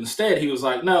movie, but instead he was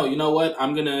like, no, you know what?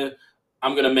 I'm gonna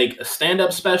make a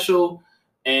stand-up special,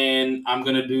 and I'm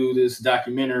gonna do this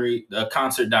documentary, a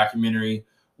concert documentary,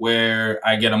 where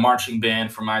I get a marching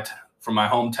band from my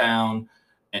hometown,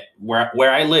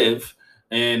 where I live,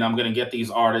 and I'm gonna get these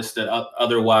artists that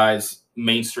otherwise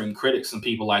mainstream critics and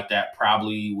people like that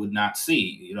probably would not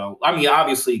see. You know, I mean,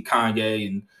 obviously Kanye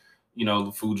and, you know,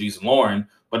 the Fugees and Lauren,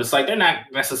 but it's like they're not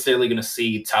necessarily going to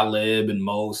see Talib and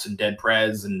Mos and Dead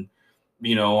Prez and,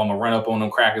 you know, I'm gonna run up on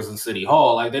them crackers in City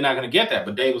Hall. Like, they're not going to get that.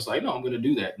 But Dave was like, no, I'm going to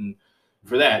do that. And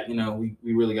for that, you know,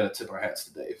 we really got to tip our hats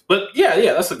to Dave. But yeah,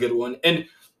 that's a good one. And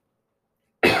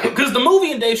because the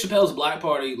movie and Dave Chappelle's Black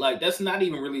Party, like, that's not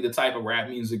even really the type of rap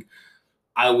music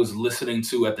I was listening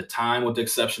to at the time, with the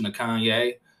exception of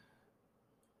Kanye.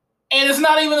 And it's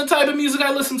not even the type of music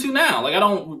I listen to now. Like, I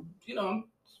don't, you know,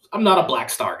 I'm not a Black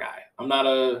Star guy.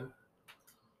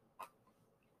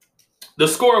 The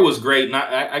score was great, and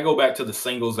I go back to the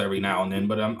singles every now and then,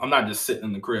 but I'm not just sitting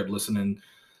in the crib listening,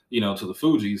 you know, to the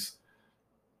Fugees.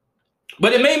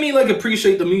 But it made me like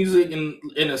appreciate the music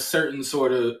in a certain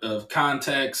sort of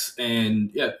context,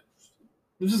 and yeah, it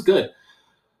was just good.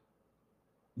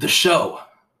 The show.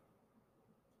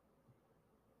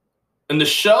 And the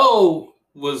show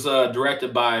was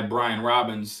directed by Brian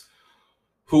Robbins,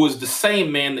 who was the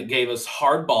same man that gave us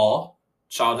Hardball,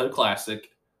 childhood classic,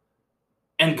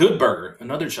 and Good Burger,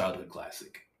 another childhood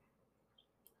classic.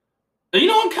 And, you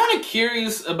know, I'm kind of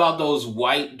curious about those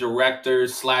white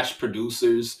directors /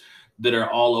 producers that are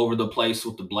all over the place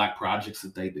with the Black projects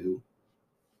that they do.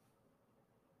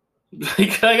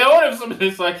 Like, I wonder if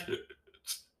somebody's like,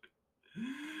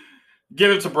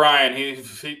 give it to Brian.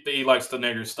 He likes the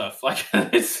nigger stuff. Like,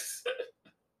 it's,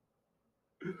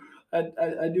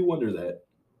 I do wonder that.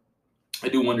 I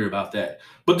do wonder about that.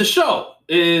 But the show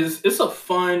it's a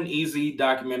fun, easy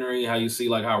documentary. How you see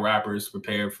like how rappers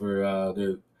prepare for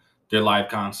their live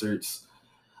concerts.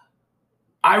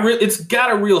 It's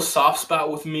got a real soft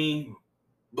spot with me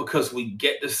because we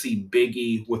get to see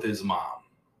Biggie with his mom.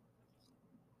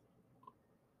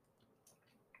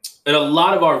 And a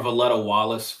lot of our Valletta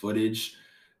Wallace footage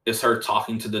is her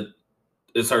talking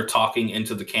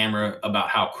into the camera about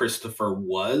how Christopher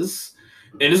was.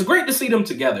 And it's great to see them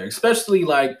together, especially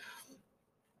like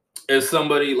as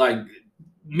somebody like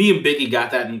me and Biggie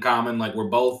got that in common. Like, we're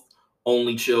both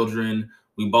only children.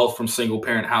 We both from single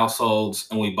parent households,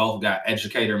 and we both got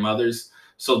educator mothers.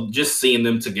 So just seeing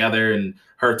them together and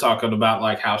her talking about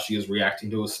like how she is reacting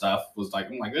to his stuff was like,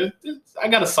 I'm like, I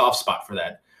got a soft spot for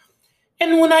that.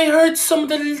 And when I heard some of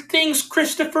the things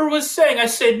Christopher was saying, I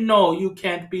said, no, you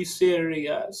can't be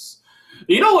serious.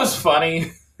 You know what's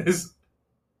funny? It's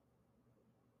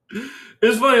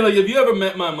funny, like, if you ever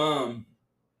met my mom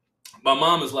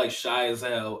is like shy as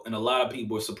hell, and a lot of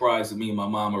people are surprised that me and my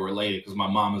mom are related because my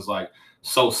mom is like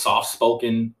so soft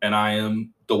spoken, and I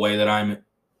am the way that I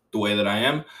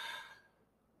am.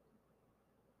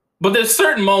 But there's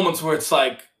certain moments where it's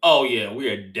like, oh yeah, we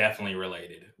are definitely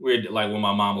related. We're like when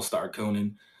my mom will start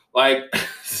cooning. Like,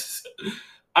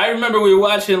 I remember we were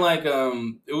watching like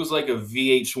it was like a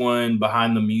VH1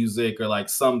 Behind the Music or like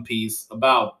some piece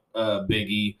about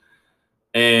Biggie,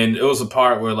 and it was a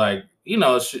part where like, you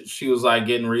know, she was like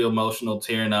getting real emotional,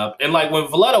 tearing up, and like when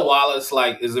Valletta Wallace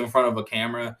like is in front of a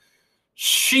camera,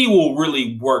 she will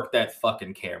really work that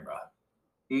fucking camera.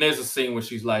 And there's a scene where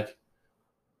she's like,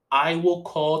 I will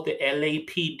call the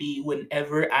LAPD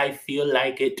whenever I feel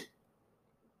like it.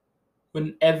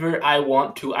 Whenever I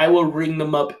want to. I will ring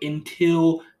them up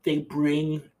until they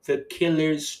bring the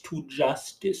killers to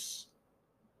justice.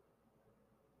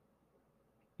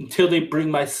 Until they bring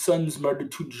my son's murder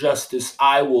to justice,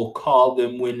 I will call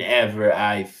them whenever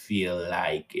I feel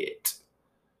like it.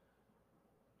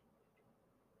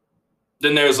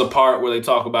 Then there's a part where they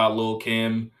talk about Lil'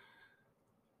 Kim.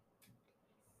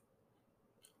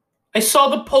 I saw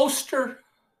the poster.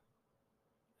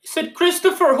 He said,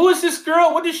 Christopher, who is this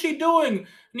girl? What is she doing?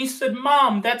 And he said,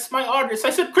 Mom, that's my artist.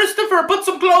 I said, Christopher, put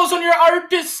some clothes on your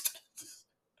artist.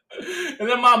 And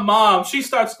then my mom, she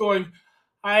starts going,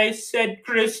 I said,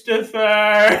 Christopher.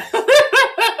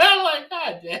 I'm like, God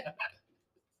damn.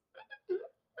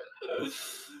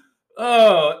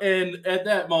 Oh, and at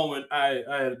that moment, I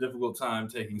had a difficult time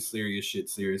taking serious shit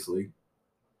seriously.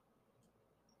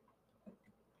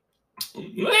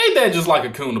 Ain't that just like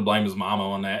a coon to blame his mama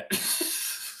on that?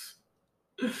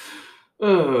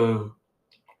 No,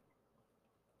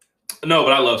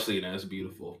 but I love seeing that. It's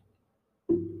beautiful.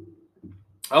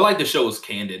 I like the show is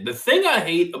candid. The thing I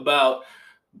hate about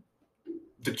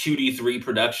the QD3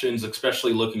 productions,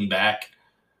 especially looking back,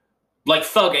 like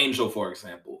Thug Angel, for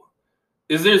example,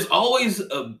 is there's always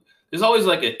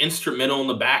like an instrumental in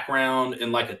the background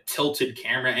and like a tilted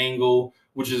camera angle,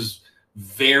 which is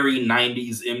very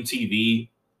 90s MTV.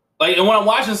 Like, and when I'm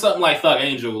watching something like Thug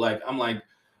Angel, like I'm like,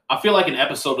 I feel like an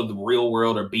episode of The Real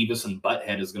World or Beavis and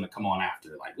Butthead is gonna come on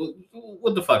after. Like,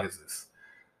 what the fuck is this?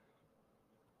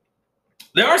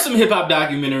 There are some hip hop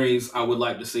documentaries I would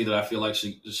like to see that I feel like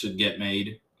should get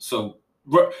made. So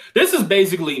this is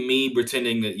basically me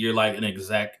pretending that you're like an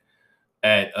exec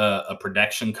at a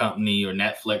production company or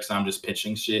Netflix. I'm just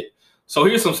pitching shit. So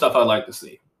here's some stuff I'd like to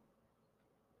see.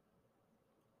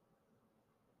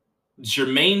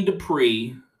 Jermaine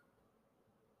Dupri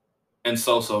and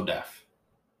So Def.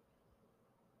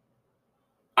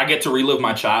 I get to relive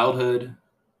my childhood,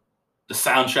 the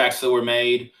soundtracks that were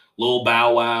made, Lil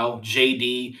Bow Wow,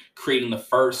 JD creating the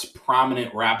first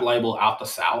prominent rap label out the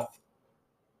South.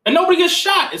 And nobody gets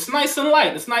shot. It's nice and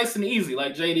light. It's nice and easy.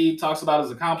 Like JD talks about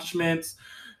his accomplishments.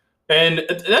 And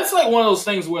that's like one of those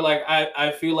things where like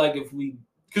I feel like if we,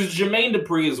 because Jermaine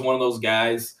Dupri is one of those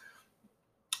guys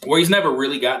where he's never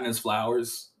really gotten his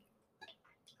flowers.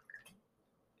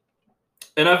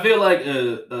 And I feel like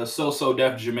a So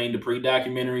Def Jermaine Dupri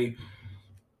documentary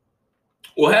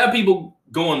will have people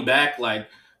going back like,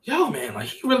 yo, man, like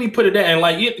he really put it down. And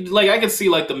like I can see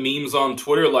like the memes on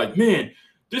Twitter, like, man,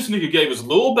 this nigga gave us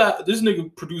this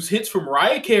nigga produced hits from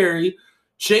Mariah Carey,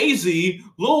 Jay-Z,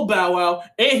 Lil Bow Wow,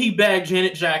 and he bagged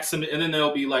Janet Jackson. And then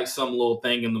there'll be like some little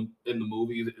thing in the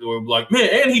movie or like, man,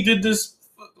 and he did this,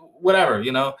 whatever,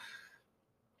 you know.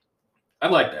 I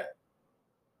like that.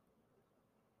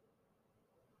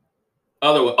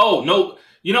 Otherwise, oh no,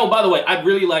 you know. By the way, I'd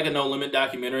really like a No Limit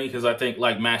documentary because I think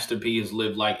like Master P has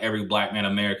lived like every black man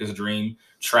America's dream: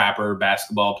 trapper,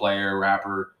 basketball player,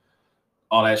 rapper,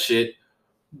 all that shit.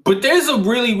 But there's a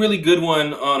really really good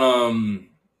one on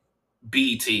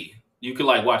BET. You could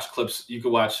like watch clips. You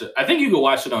could watch it. I think you could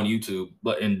watch it on YouTube,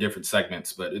 but in different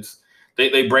segments. But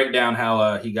they break down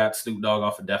how he got Snoop Dogg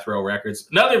off of Death Row Records.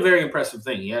 Another very impressive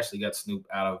thing. He actually got Snoop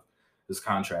out of his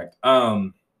contract.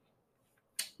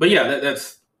 But yeah,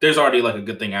 there's already like a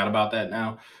good thing out about that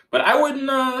now. But I wouldn't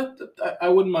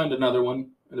mind another one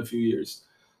in a few years.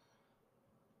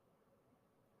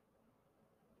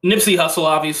 Nipsey Hussle,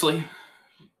 obviously,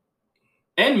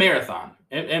 and Marathon,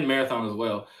 and Marathon as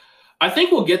well. I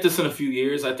think we'll get this in a few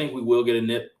years. I think we will get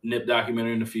a Nip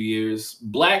documentary in a few years.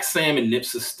 Black Sam and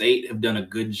Nip's estate have done a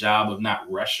good job of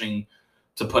not rushing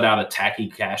to put out a tacky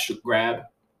cash grab.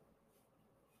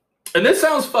 And this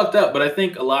sounds fucked up, but I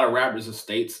think a lot of rappers'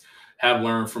 estates have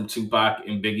learned from Tupac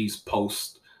and Biggie's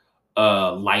post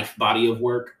life body of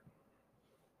work.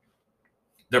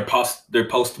 Their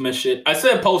posthumous shit. I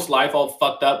said post life all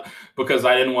fucked up because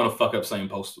I didn't want to fuck up saying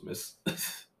posthumous.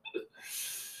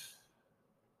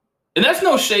 And that's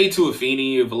no shade to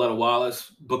Afeni or Valletta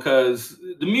Wallace because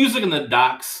the music and the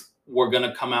docs were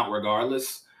gonna come out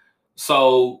regardless.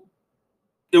 So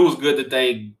it was good that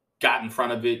they got in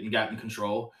front of it and got in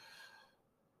control.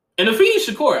 And Afeni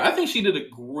Shakur, I think she did a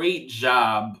great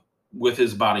job with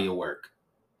his body of work.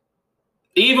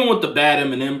 Even with the Bad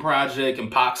Eminem project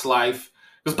and Pac's Life,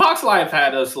 because Pac's Life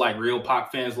had us like real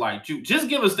Pac fans like, just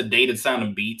give us the dated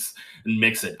sounding beats and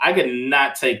mix it. I could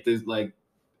not take this like,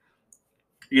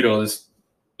 you know, this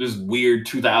weird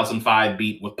 2005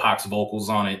 beat with Pac's vocals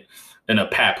on it and a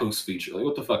Papoose feature. Like,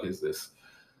 what the fuck is this?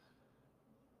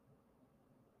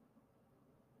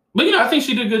 But, you know, I think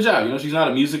she did a good job. You know, she's not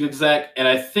a music exec, and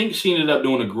I think she ended up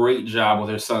doing a great job with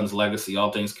her son's legacy,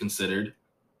 all things considered.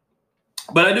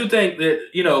 But I do think that,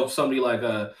 you know, somebody like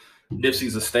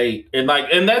Nipsey's estate, and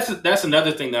that's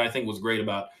another thing that I think was great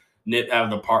about Nip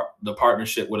having the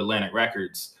partnership with Atlantic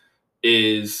Records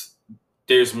is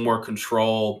there's more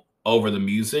control over the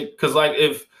music. Because, like,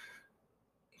 if,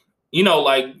 you know,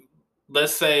 like,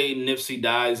 let's say Nipsey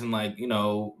dies and, like, you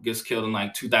know, gets killed in,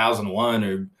 like, 2001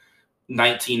 or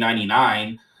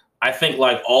 1999, I think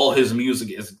like all his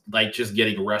music is like just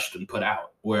getting rushed and put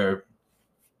out, where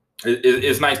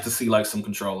it's nice to see like some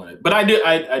control in it. But I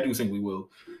do think we will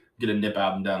get a Nip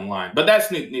album down the line, but that's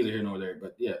neither here nor there.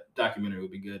 But yeah, documentary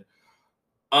would be good.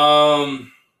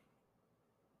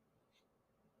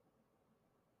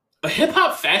 A hip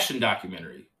hop fashion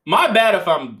documentary. My bad if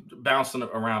I'm bouncing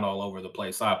around all over the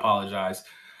place. I apologize.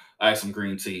 I had some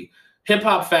green tea. Hip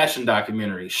hop fashion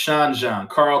documentary. Sean John,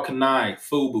 Carl Kanai,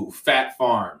 Fubu, Fat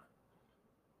Farm,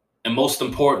 and most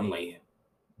importantly,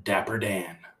 Dapper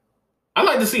Dan. I'd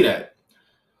like to see that.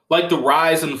 Like the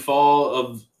rise and fall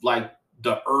of like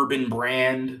the urban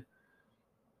brand.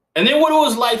 And then what it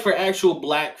was like for actual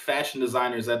black fashion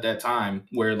designers at that time,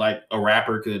 where like a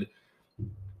rapper could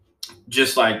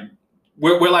just like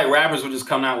where like rappers would just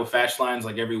come out with fashion lines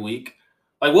like every week.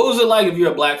 Like what was it like if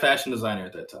you're a black fashion designer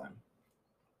at that time?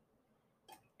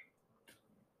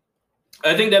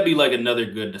 I think that'd be like another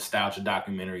good nostalgia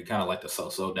documentary, kind of like the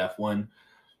So Def one.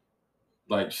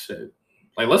 Like shit.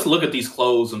 Like let's look at these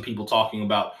clothes and people talking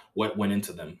about what went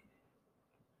into them.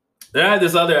 Then I had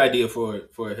this other idea for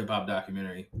a hip hop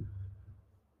documentary.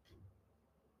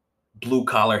 Blue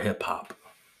collar hip hop.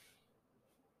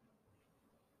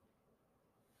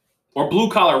 Or blue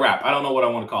collar rap. I don't know what I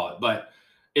want to call it, but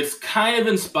it's kind of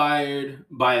inspired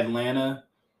by Atlanta.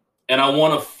 And I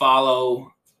want to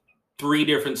follow three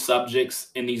different subjects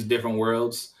in these different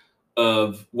worlds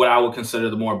of what I would consider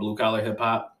the more blue collar hip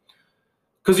hop.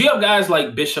 Because you have guys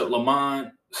like Bishop Lamont,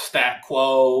 Stat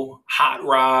Quo, Hot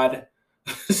Rod.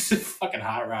 Fucking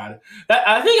Hot Rod.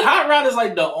 I think Hot Rod is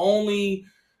like the only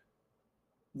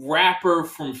rapper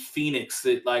from Phoenix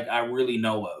that like I really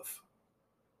know of.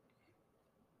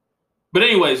 But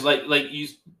anyways,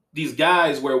 these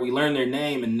guys where we learned their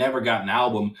name and never got an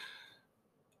album.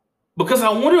 Because I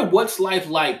wonder what's life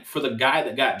like for the guy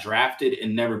that got drafted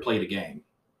and never played a game.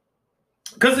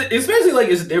 Because especially like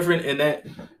it's different in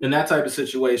that type of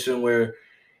situation where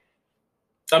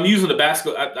I'm using the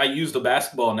basketball. I use the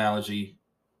basketball analogy,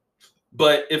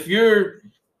 but if you're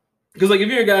if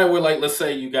you're a guy where like let's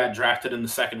say you got drafted in the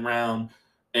second round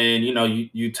and you know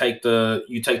you take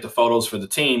the photos for the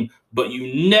team, but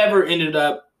you never ended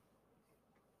up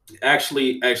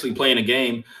actually playing a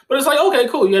game. But it's like okay,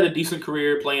 cool, you had a decent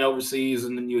career playing overseas,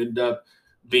 and then you end up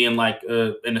being like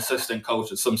an assistant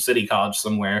coach at some city college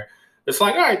somewhere. It's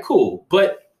like all right, cool,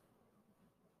 but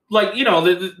like you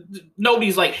know,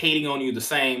 nobody's like hating on you the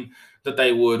same that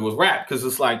they would with rap because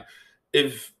it's like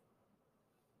if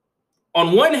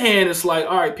on one hand it's like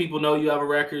all right, people know you have a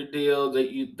record deal,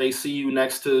 they see you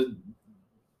next to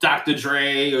Dr.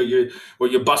 Dre or your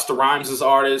Busta Rhymes'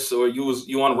 artist or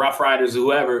you on Rough Riders or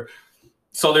whoever,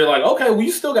 so they're like okay, well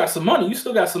you still got some money,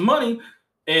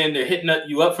 and they're hitting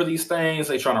you up for these things.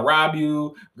 They trying to rob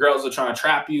you, girls are trying to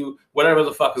trap you, whatever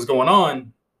the fuck is going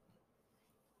on.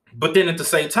 But then at the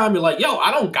same time, you're like, yo,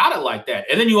 I don't got it like that.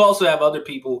 And then you also have other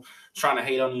people trying to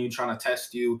hate on you, trying to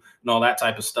test you, and all that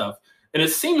type of stuff. And it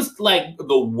seems like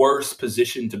the worst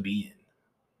position to be in.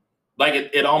 Like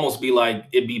it almost be like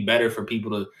it'd be better for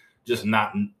people to just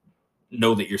not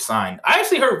know that you're signed. I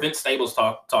actually heard Vince Staples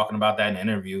talking about that in an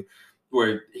interview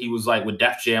where he was like with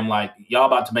Def Jam, like, y'all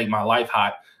about to make my life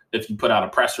hot if you put out a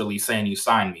press release saying you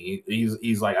signed me.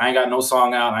 He's like, I ain't got no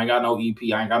song out, I ain't got no EP,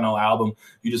 I ain't got no album.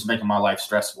 You just making my life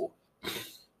stressful.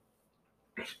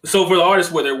 So for the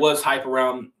artists where there was hype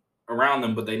around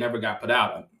them, but they never got put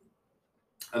out,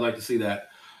 I'd like to see that.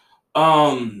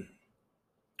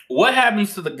 What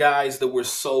happens to the guys that were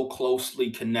so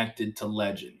closely connected to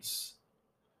legends?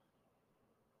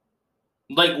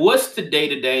 Like, what's the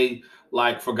day-to-day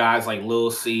like for guys like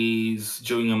Lil C's,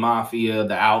 Junior Mafia,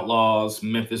 The Outlaws,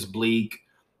 Memphis Bleak,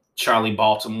 Charlie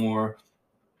Baltimore,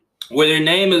 where their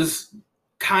name is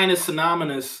kind of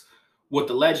synonymous with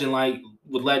the legend, like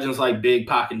with legends like Big,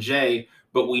 Pac, and Jay,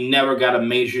 but we never got a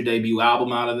major debut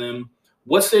album out of them.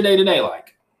 What's their day-to-day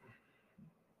like?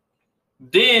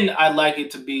 Then I'd like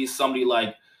it to be somebody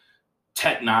like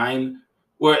Tech Nine,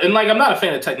 and like I'm not a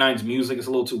fan of Tech Nine's music, it's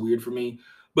a little too weird for me.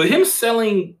 But him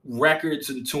selling records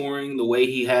and touring the way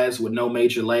he has with no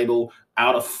major label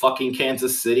out of fucking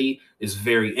Kansas City is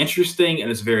very interesting and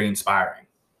it's very inspiring.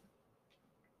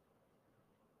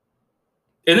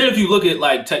 And then if you look at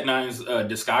like Tech Nine's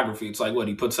discography, it's like what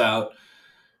he puts out.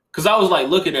 Because I was like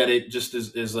looking at it just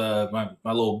as my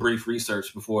little brief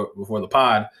research before the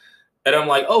pod, and I'm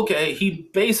like, okay, he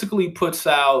basically puts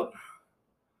out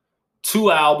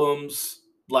 2 albums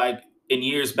like in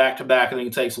years back to back, and then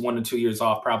he takes 1 to 2 years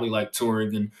off, probably like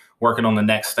touring and working on the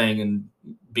next thing and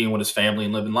being with his family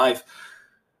and living life.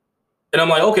 And I'm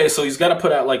like, okay, so he's got to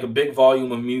put out like a big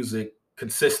volume of music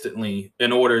consistently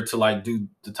in order to like do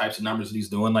the types of numbers that he's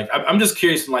doing. Like, I'm just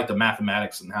curious in like the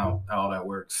mathematics and how all that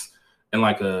works in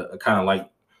like a kind of like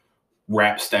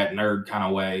rap stat nerd kind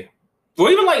of way. Or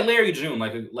even like Larry June,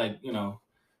 like you know,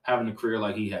 having a career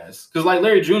like he has. Because like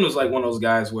Larry June is like one of those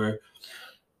guys where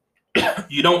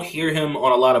you don't hear him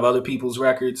on a lot of other people's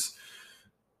records.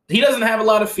 he doesn't have a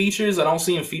lot of features. I don't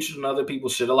see him featured in other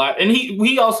people's shit a lot. And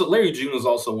he also, Larry June is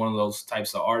also one of those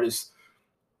types of artists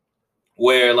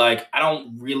where like I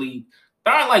don't really,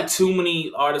 there aren't like too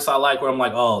many artists I like where I'm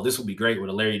like, oh, this would be great with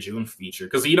a Larry June feature,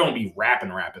 because he don't be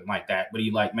rapping like that, but he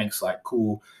like makes like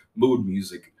cool mood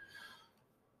music.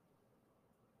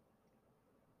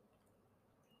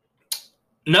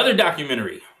 Another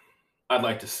documentary I'd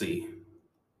like to see,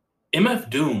 MF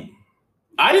Doom.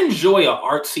 I'd enjoy an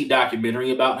artsy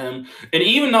documentary about him, and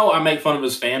even though I make fun of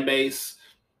his fan base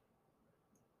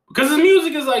because his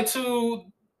music is like too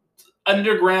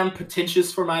underground,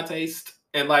 pretentious for my taste,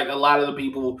 and like a lot of the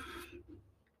people,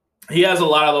 he has a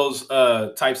lot of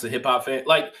those types of hip hop fans,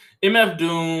 like MF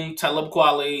Doom, Talib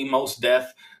Kweli, Most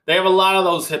Def. They have a lot of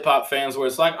those hip hop fans where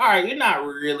it's like, all right, you're not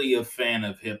really a fan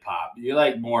of hip hop. You're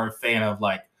like more a fan of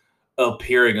like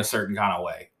appearing a certain kind of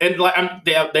way. And like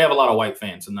they have a lot of white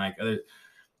fans, and like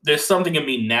there's something in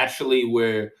me naturally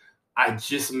where I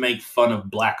just make fun of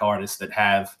black artists that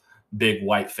have big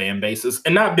white fan bases,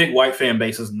 and not big white fan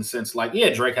bases in the sense like, yeah,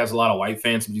 Drake has a lot of white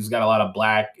fans, but he's got a lot of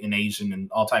black and Asian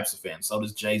and all types of fans. So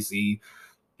does Jay-Z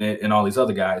and all these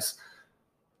other guys.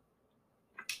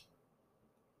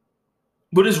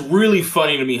 But it's really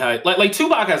funny to me how like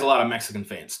Tupac has a lot of Mexican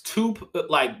fans.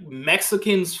 Like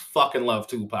Mexicans fucking love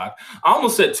Tupac. I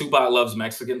almost said Tupac loves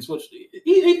Mexicans, which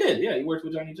he did. Yeah, he worked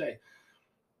with Johnny J.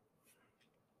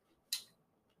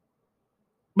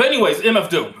 But anyways, MF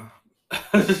Doom.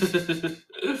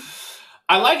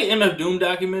 I like an MF Doom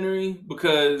documentary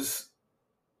because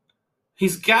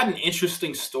he's got an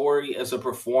interesting story as a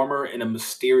performer and a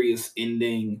mysterious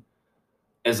ending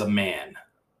as a man.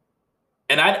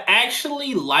 And I'd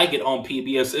actually like it on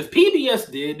PBS. If PBS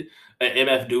did an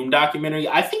MF Doom documentary,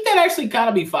 I think that'd actually kind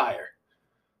of be fire.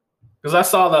 Because I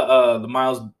saw the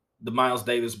Miles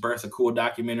Davis Birth of Cool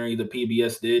documentary that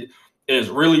PBS did. And it's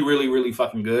really, really, really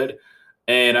fucking good.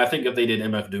 And I think if they did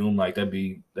MF Doom, like that'd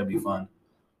be fun.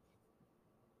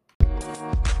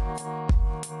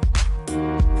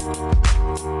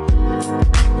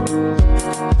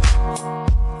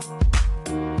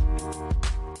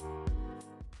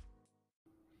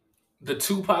 The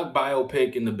Tupac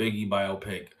biopic and the Biggie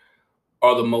biopic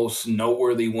are the most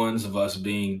noteworthy ones of us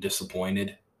being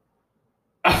disappointed.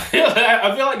 I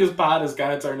feel like this pod has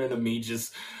kind of turned into me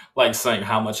just like saying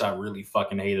how much I really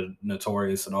fucking hated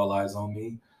Notorious and All Eyes on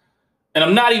Me. And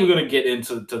I'm not even going to get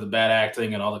into the bad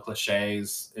acting and all the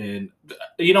cliches. And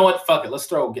you know what? Fuck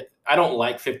it. I don't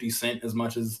like 50 Cent as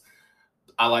much as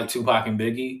I like Tupac and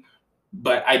Biggie.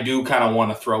 But I do kind of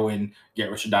want to throw in Get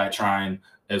Rich or Die Trying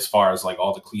as far as like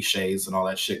all the cliches and all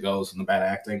that shit goes and the bad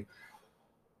acting.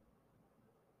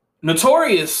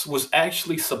 Notorious was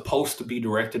actually supposed to be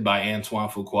directed by Antoine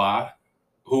Fuqua,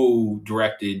 who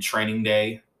directed Training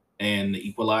Day and The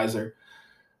Equalizer.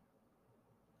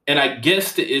 And I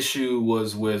guess the issue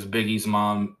was with Biggie's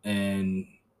mom and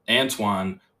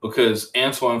Antoine, because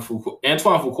Antoine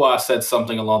Fuqua said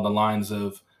something along the lines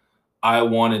of, I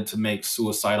wanted to make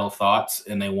Suicidal Thoughts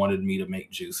and they wanted me to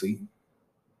make Juicy.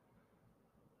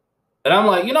 And I'm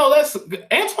like, that's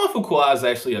Antoine Fuqua is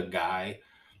actually a guy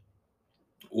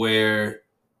where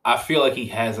I feel like he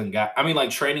hasn't got, I mean, like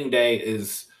Training Day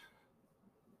is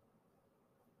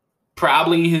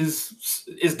probably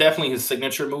is definitely his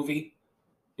signature movie,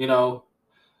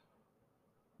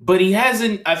 but he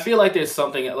hasn't, I feel like there's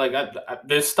something like,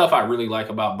 there's stuff I really like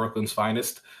about Brooklyn's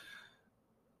Finest.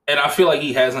 And I feel like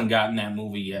he hasn't gotten that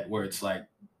movie yet where it's like,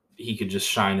 he could just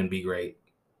shine and be great.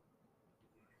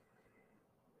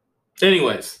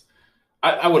 Anyways,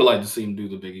 I would have liked to see him do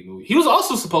the Biggie movie. He was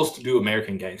also supposed to do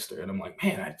American Gangster, and I'm like,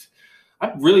 man,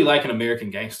 I really like an American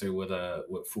Gangster with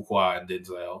Fuqua and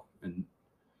Denzel. And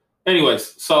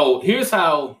anyways, so here's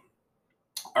how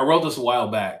I wrote this a while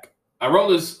back. I wrote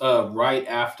this right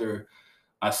after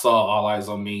I saw All Eyes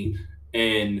on Me,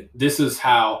 and this is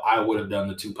how I would have done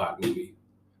the Tupac movie.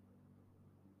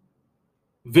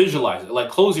 Visualize it, like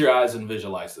close your eyes and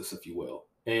visualize this, if you will,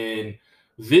 and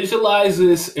visualize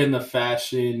this in the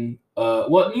fashion.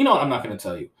 Well, I'm not going to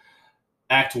tell you.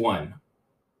 Act 1.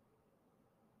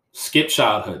 Skip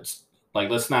childhoods. Like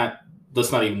let's not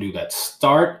even do that.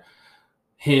 Start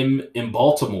him in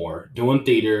Baltimore doing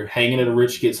theater, hanging at a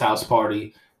rich kid's house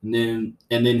party, and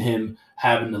then him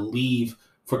having to leave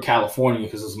for California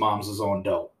because his mom's is on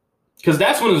dope. Because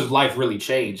that's when his life really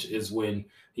changed, is when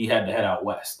he had to head out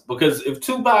west. Because if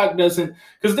Tupac doesn't,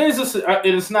 because there's this,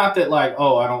 it's not that like,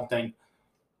 oh, I don't think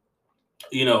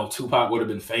Tupac would have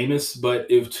been famous, but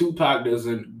if Tupac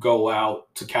doesn't go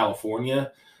out to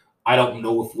California, I don't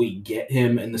know if we get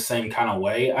him in the same kind of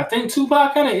way. I think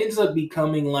Tupac kind of ends up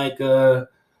becoming like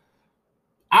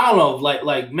I don't know,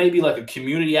 like maybe like a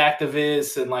community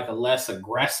activist and like a less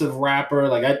aggressive rapper.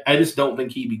 Like I just don't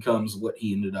think he becomes what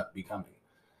he ended up becoming.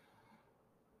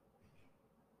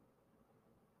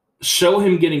 Show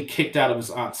him getting kicked out of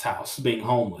his aunt's house, being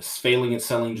homeless, failing at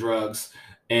selling drugs,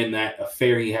 and that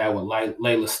affair he had with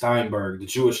Layla Steinberg, the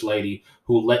Jewish lady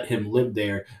who let him live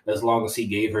there as long as he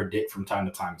gave her dick from time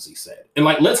to time, as he said. And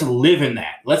like, let's live in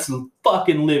that. Let's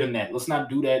fucking live in that. Let's not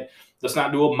do that. Let's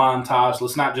not do a montage.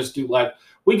 Let's not just do like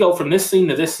we go from this scene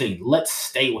to this scene. Let's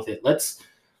stay with it. Let's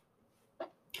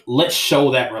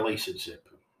show that relationship.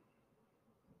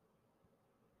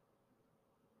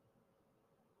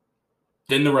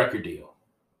 Then the record deal.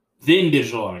 Then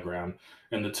Digital Underground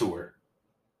and the tour.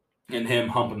 And him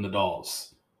humping the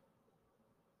dolls.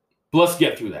 But let's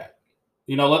get through that.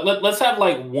 You know, let's have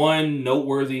like one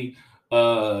noteworthy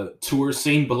tour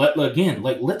scene, but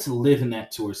let's live in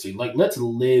that tour scene. Like let's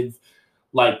live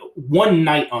like one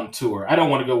night on tour. I don't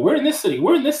want to go, we're in this city,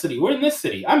 we're in this city, we're in this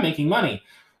city. I'm making money.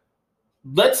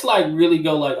 Let's like really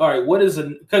go like, all right, what is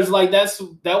it? Because like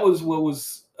that was what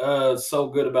was so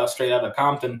good about Straight Outta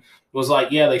Compton was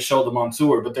like, yeah, they showed them on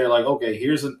tour, but they're like, okay,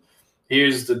 here's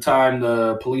the time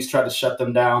the police tried to shut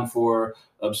them down for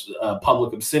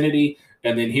public obscenity,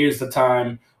 and then here's the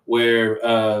time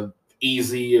where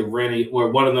Easy and Rennie, where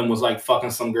one of them was like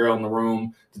fucking some girl in the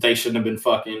room that they shouldn't have been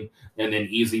fucking, and then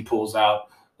Easy pulls out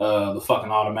the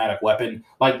fucking automatic weapon.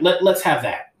 Like let's have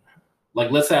that.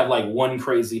 Like let's have like one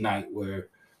crazy night where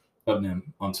of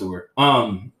them on tour.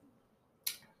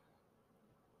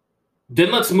 Then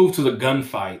let's move to the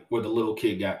gunfight where the little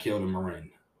kid got killed in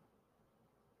Marin.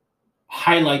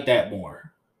 Highlight that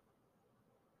more.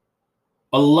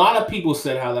 A lot of people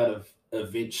said how that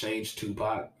event changed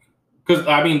Tupac. Because,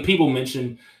 I mean, people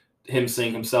mentioned him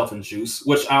seeing himself in Juice,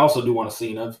 which I also do want a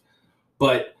scene of.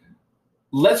 But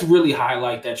let's really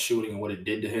highlight that shooting and what it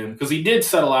did to him. Because he did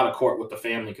settle out of court with the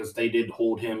family because they did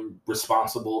hold him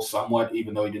responsible somewhat,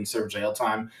 even though he didn't serve jail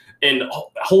time. And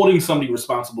holding somebody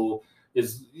responsible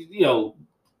is, you know,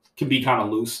 can be kind of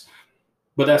loose.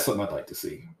 But that's something I'd like to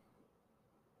see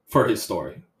for his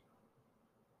story.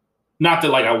 Not that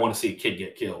like I want to see a kid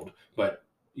get killed, but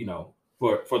you know,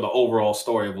 for the overall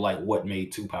story of like what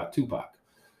made Tupac Tupac.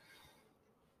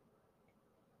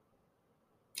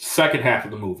 Second half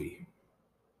of the movie,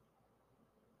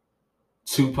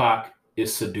 Tupac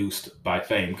is seduced by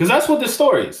fame because that's what this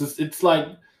story is. It's like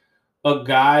a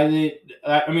guy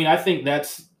that I mean I think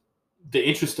that's the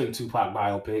interesting Tupac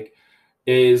biopic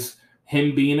is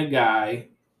him being a guy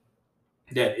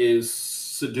that is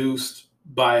seduced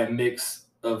by a mix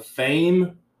of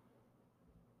fame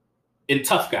and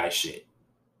tough guy shit,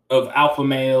 of alpha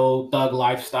male, thug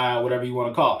lifestyle, whatever you want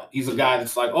to call it. He's a guy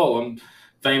that's like, oh, I'm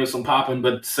famous, I'm popping,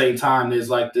 but at the same time, there's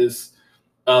like this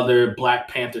other Black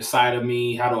Panther side of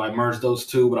me. How do I merge those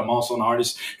two? But I'm also an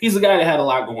artist. He's a guy that had a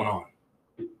lot going on.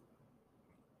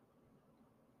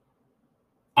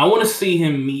 I want to see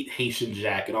him meet Haitian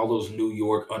Jack and all those New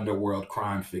York underworld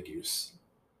crime figures.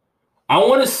 I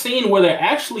want a scene where they're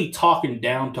actually talking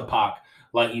down to Pac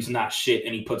like he's not shit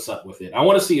and he puts up with it. I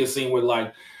want to see a scene where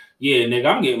like, yeah, nigga,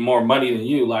 I'm getting more money than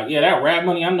you. Like, yeah, that rap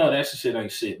money, I know that shit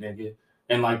ain't shit, nigga.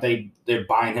 And like they're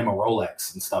buying him a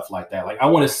Rolex and stuff like that. Like I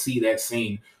want to see that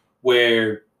scene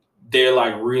where they're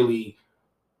like really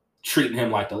treating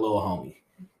him like the little homie.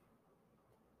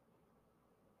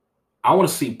 I want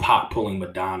to see Pac pulling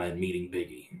Madonna and meeting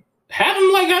Biggie. Have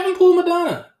him pull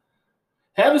Madonna.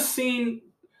 Have a scene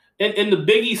and the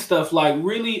Biggie stuff, like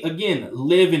really, again,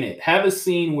 live in it. Have a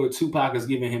scene where Tupac is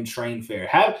giving him train fare.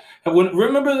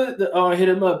 Remember hit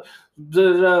him up,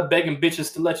 begging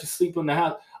bitches to let you sleep in the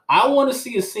house. I want to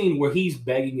see a scene where he's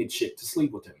begging a chick to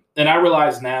sleep with him. And I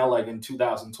realize now, like in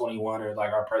 2021 or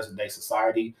like our present day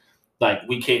society, like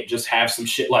we can't just have some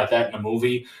shit like that in a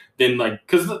movie. Then like,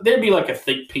 because there'd be like a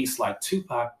thick piece like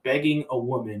Tupac begging a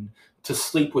woman to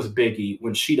sleep with Biggie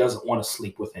when she doesn't want to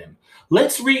sleep with him.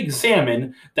 Let's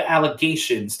re-examine the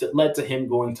allegations that led to him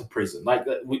going to prison. Like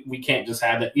we can't just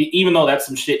have that, even though that's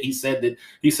some shit he said.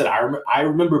 I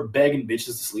remember begging bitches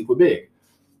to sleep with Big.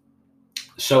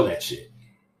 Show that shit.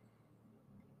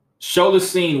 Show the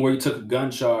scene where he took a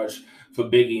gun charge for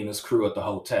Biggie and his crew at the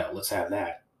hotel. Let's have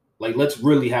that. Like let's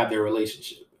really have their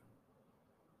relationship.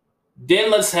 Then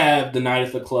let's have the night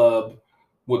at the club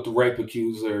with the rape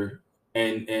accuser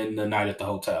and the night at the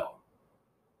hotel.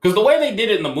 Because the way they did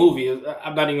it in the movie,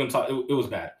 I'm not even talking, it was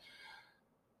bad.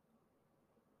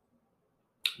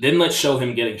 Then let's show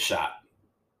him getting shot.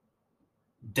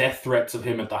 Death threats of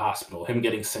him at the hospital, him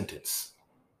getting sentenced.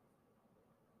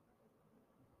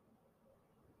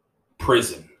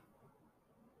 Prison.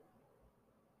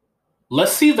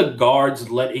 Let's see the guards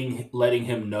letting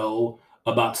him know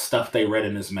about stuff they read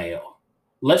in his mail.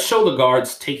 Let's show the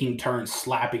guards taking turns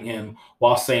slapping him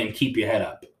while saying, keep your head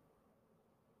up.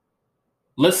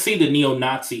 Let's see the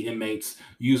neo-Nazi inmates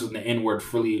using the N-word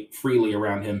freely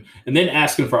around him and then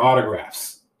asking for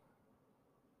autographs.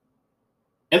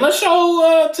 And let's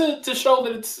show, to show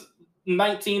that it's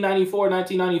 1994,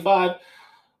 1995,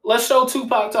 let's show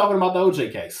Tupac talking about the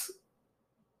OJ case.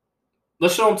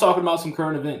 Let's show him talking about some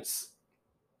current events.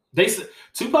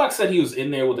 Tupac said he was in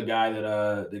there with the guy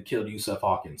that killed Yusuf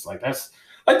Hawkins. Like there's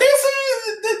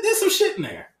some shit in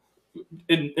there.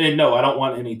 And no, I don't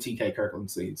want any TK Kirkland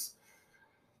scenes.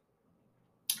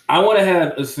 I want to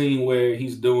have a scene where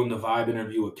he's doing the vibe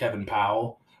interview with Kevin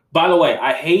Powell. By the way,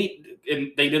 I hate,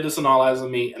 and they did this in All Eyes on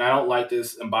Me, and I don't like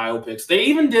this in biopics. They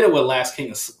even did it with Last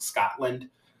King of Scotland,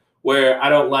 where I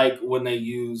don't like when they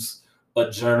use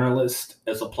a journalist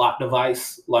as a plot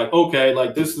device. Like, okay,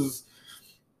 like this is,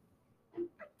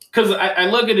 because I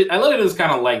look at it as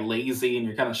kind of like lazy, and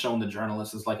you're kind of showing the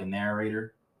journalist as like a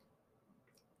narrator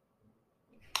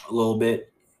a little bit.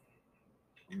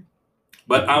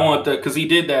 But I want because he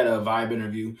did that vibe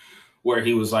interview where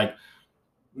he was like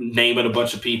naming a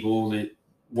bunch of people that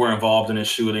were involved in a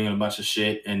shooting and a bunch of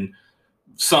shit. And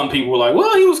some people were like,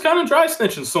 well, he was kind of dry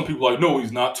snitching. Some people were like, no,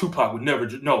 he's not. Tupac would never.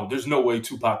 No, there's no way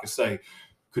Tupac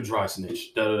could dry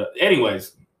snitch. Da, da, da.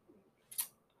 Anyways,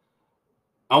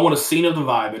 I want a scene of the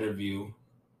vibe interview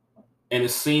and a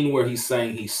scene where he's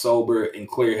saying he's sober and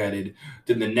clear-headed.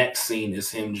 Then the next scene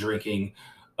is him drinking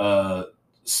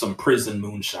some prison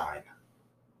moonshine.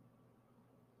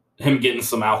 Him getting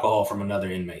some alcohol from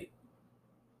another inmate.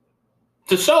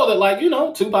 To show that, like,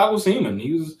 Tupac was human.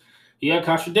 He had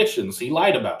contradictions. He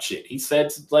lied about shit. He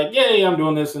said, like, yeah, I'm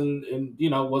doing this, and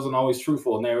wasn't always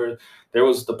truthful. And there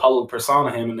was the public persona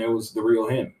of him, and there was the real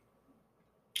him.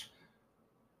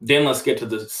 Then let's get to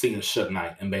the scene of Suge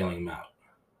Knight and bailing him out.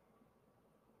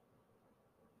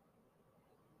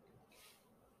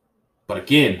 But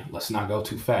again, let's not go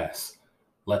too fast.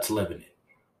 Let's live in it.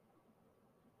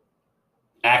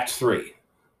 Act 3.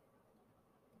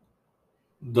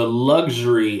 The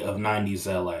luxury of 90s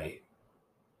LA.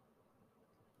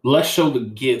 Let's show the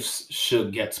gifts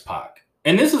Suge gets Pac.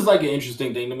 And this is like an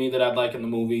interesting thing to me that I'd like in the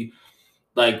movie.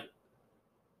 Like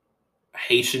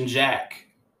Haitian Jack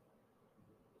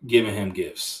giving him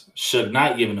gifts. Suge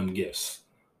Knight giving him gifts.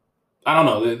 I don't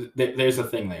know. There's a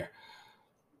thing there.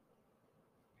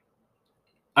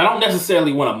 I don't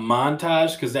necessarily want a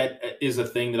montage because that is a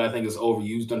thing that I think is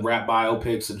overused in rap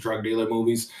biopics and drug dealer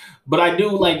movies. But I do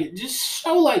like just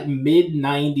show like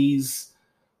mid-90s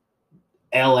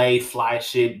LA fly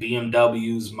shit,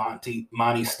 BMWs, Monty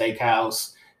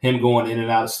Steakhouse, him going in and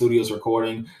out of studios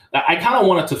recording. I kind of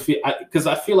want it to feel, because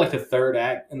I feel like the third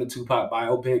act in the Tupac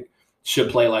biopic should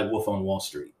play like Wolf on Wall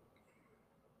Street.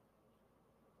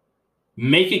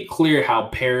 Make it clear how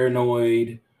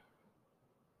paranoid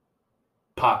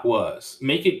Pac was.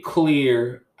 Make it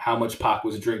clear how much Pac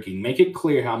was drinking. Make it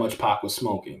clear how much Pac was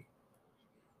smoking.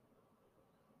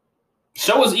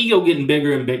 Show his ego getting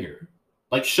bigger and bigger.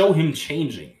 Like, show him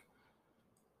changing.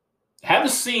 Have a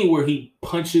scene where he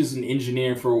punches an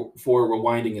engineer for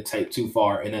rewinding a tape too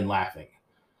far and then laughing.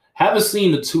 Have a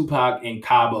scene of Tupac and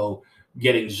Cabo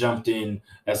getting jumped in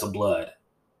as a blood.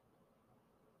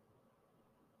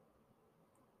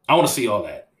 I want to see all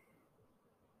that.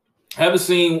 Have a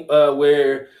scene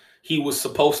where he was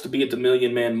supposed to be at the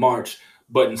Million Man March,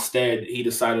 but instead he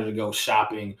decided to go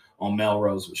shopping on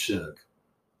Melrose with Suge.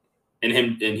 And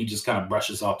he just kind of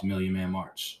brushes off the Million Man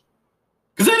March.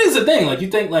 Because that is the thing. Like, you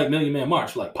think like Million Man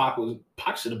March, like Pac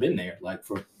should have been there, like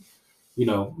for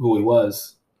who he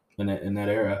was in that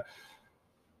era.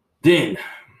 Then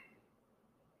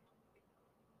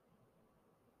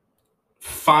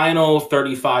final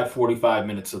 35, 45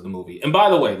 minutes of the movie. And by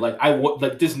the way,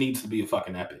 like this needs to be a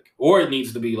fucking epic. Or it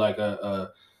needs to be like a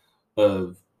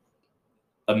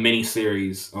mini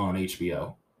series on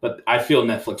HBO. But I feel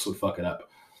Netflix would fuck it up.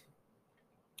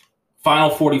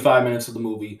 Final 45 minutes of the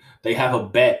movie, they have a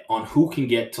bet on who can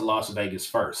get to Las Vegas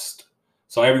first.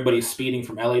 So everybody's speeding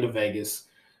from LA to Vegas,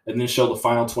 and then show the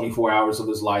final 24 hours of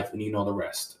his life, and you know the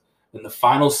rest. And the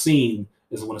final scene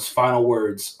is when his final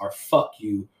words are "fuck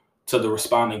you" to the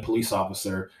responding police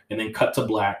officer, and then cut to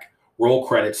black, roll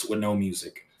credits with no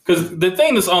music. Because the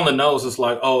thing that's on the nose is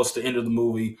like, oh, it's the end of the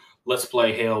movie. Let's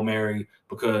play Hail Mary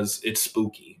because it's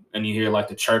spooky. And you hear like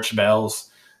the church bells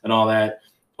and all that.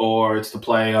 Or it's to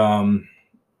play,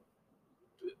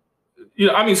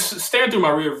 Staring Through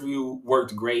My Rear View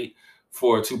worked great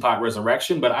for Tupac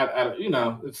Resurrection, but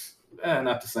it's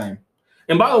not the same.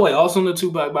 And by the way, also in the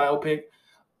Tupac biopic,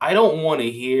 I don't want to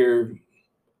hear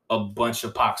a bunch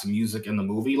of Pac's music in the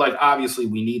movie. Like, obviously,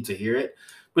 we need to hear it.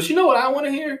 But you know what I want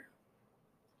to hear?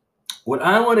 What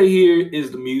I want to hear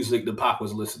is the music that Pac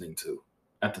was listening to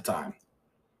at the time.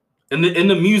 And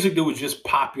the music that was just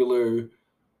popular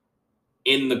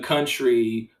in the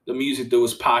country, the music that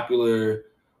was popular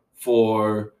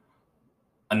for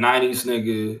a 90s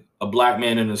nigga, a black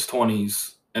man in his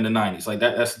 20s in the 90s. Like,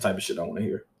 that's the type of shit I want to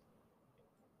hear.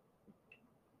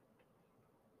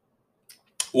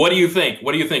 What do you think?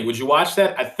 What do you think? Would you watch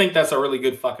that? I think that's a really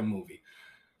good fucking movie.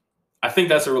 I think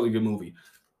that's a really good movie.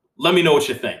 Let me know what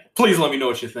you think. Please let me know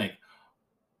what you think.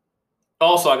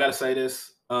 Also, I got to say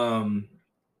this.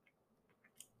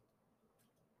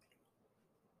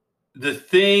 The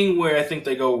thing where I think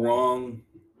they go wrong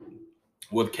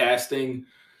with casting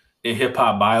in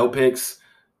hip-hop biopics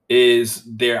is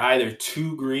they're either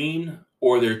too green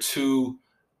or they're too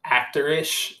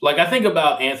actor-ish. Like, I think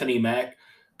about Anthony Mack,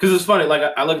 because it's funny, like,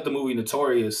 I look at the movie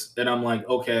Notorious, and I'm like,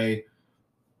 okay,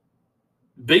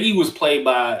 Biggie was played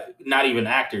by not even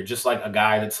an actor, just like a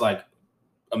guy that's like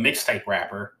a mixtape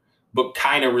rapper, but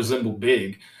kind of resembled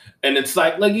Big. And it's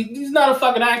like he's not a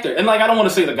fucking actor. And like, I don't want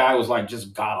to say the guy was like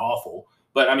just god awful,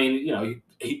 but I mean, you know,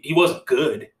 he wasn't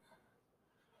good.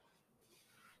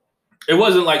 It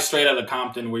wasn't like Straight Outta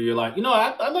Compton where you're like, you know,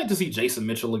 I'd like to see Jason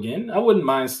Mitchell again. I wouldn't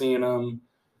mind seeing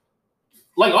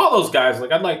like all those guys.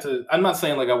 Like, I'd like to. I'm not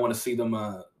saying like I want to see them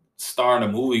star in a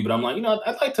movie, but I'm like, you know,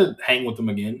 I'd like to hang with them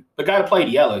again. The guy that played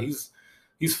Yella,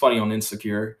 he's funny on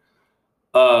Insecure.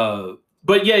 But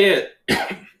yeah.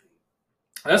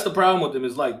 That's the problem with them,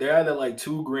 is like they're either like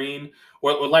too green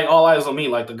or like All Eyes on Me.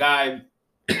 Like the guy,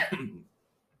 yeah,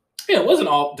 it wasn't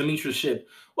all Demetrius shit.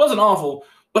 Wasn't awful,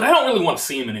 but I don't really want to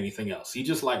see him in anything else. He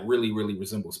just like really, really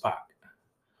resembles Pac.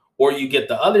 Or you get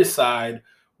the other side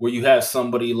where you have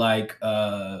somebody like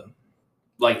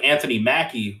Anthony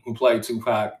Mackie, who played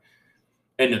Tupac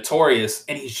and Notorious,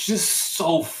 and he's just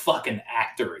so fucking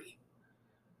actory.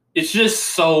 It's just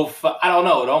so I don't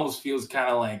know. It almost feels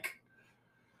kind of like.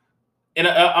 And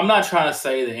I'm not trying to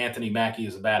say that Anthony Mackie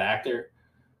is a bad actor,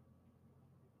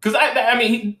 because I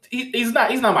mean he's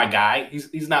not my guy.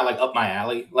 He's not like up my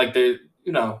alley. Like the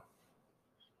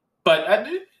but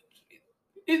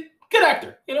good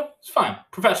actor. You know, it's fine,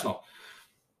 professional.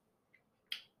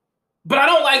 But I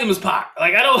don't like him as Pac.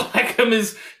 Like, I don't like him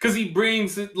as, because he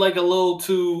brings like a little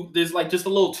too. There's like just a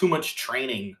little too much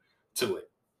training to it.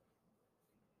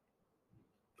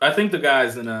 I think the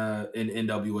guys in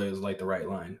NWA is like the right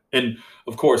line. And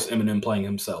of course, Eminem playing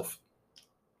himself.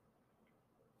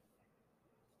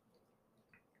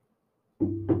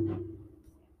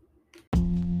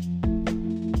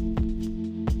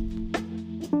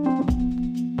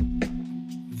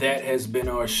 That has been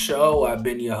our show. I've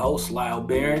been your host, Lyle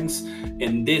Behrens,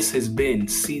 and this has been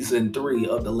season 3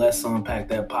 of the Let's Unpack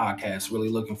That podcast. Really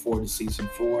looking forward to season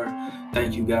 4.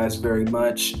 Thank you guys very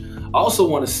much. I also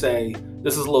want to say,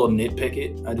 this is a little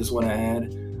nitpicket I just want to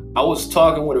add. I was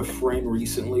talking with a friend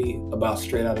recently about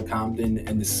Straight Outta Compton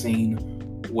and the scene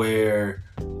where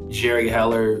Jerry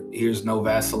Heller hears No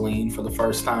Vaseline for the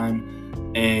first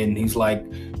time, and he's like,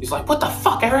 what the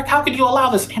fuck, Eric? How could you allow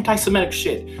this anti-Semitic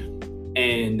shit?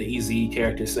 And the Eazy-E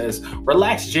character says,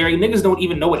 relax, Jerry, niggas don't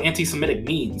even know what anti-Semitic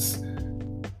means.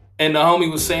 And the homie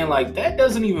was saying, like, that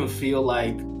doesn't even feel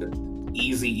like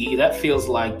Eazy-E. That feels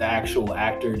like the actual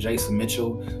actor, Jason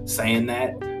Mitchell, saying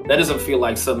that. That doesn't feel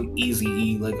like some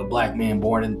Eazy-E, like a black man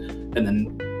born in the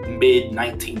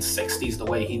mid-1960s, the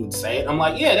way he would say it. I'm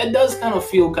like, yeah, that does kind of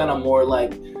feel kind of more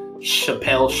like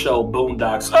Chappelle Show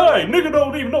Boondocks. Hey, nigga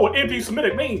don't even know what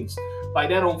anti-Semitic means. Like,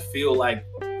 that don't feel like,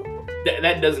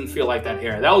 that doesn't feel like that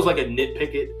era. That was like a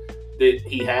nitpicket that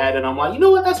he had, and I'm like, you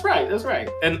know what? That's right.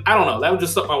 And I don't know. That was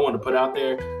just something I wanted to put out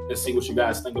there and see what you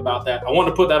guys think about that. I wanted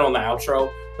to put that on the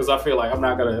outro because I feel like I'm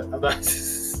not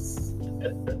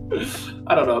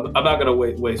I don't know. I'm not gonna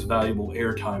waste valuable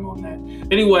airtime on that.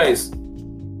 Anyways,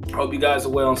 I hope you guys are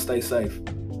well and stay safe.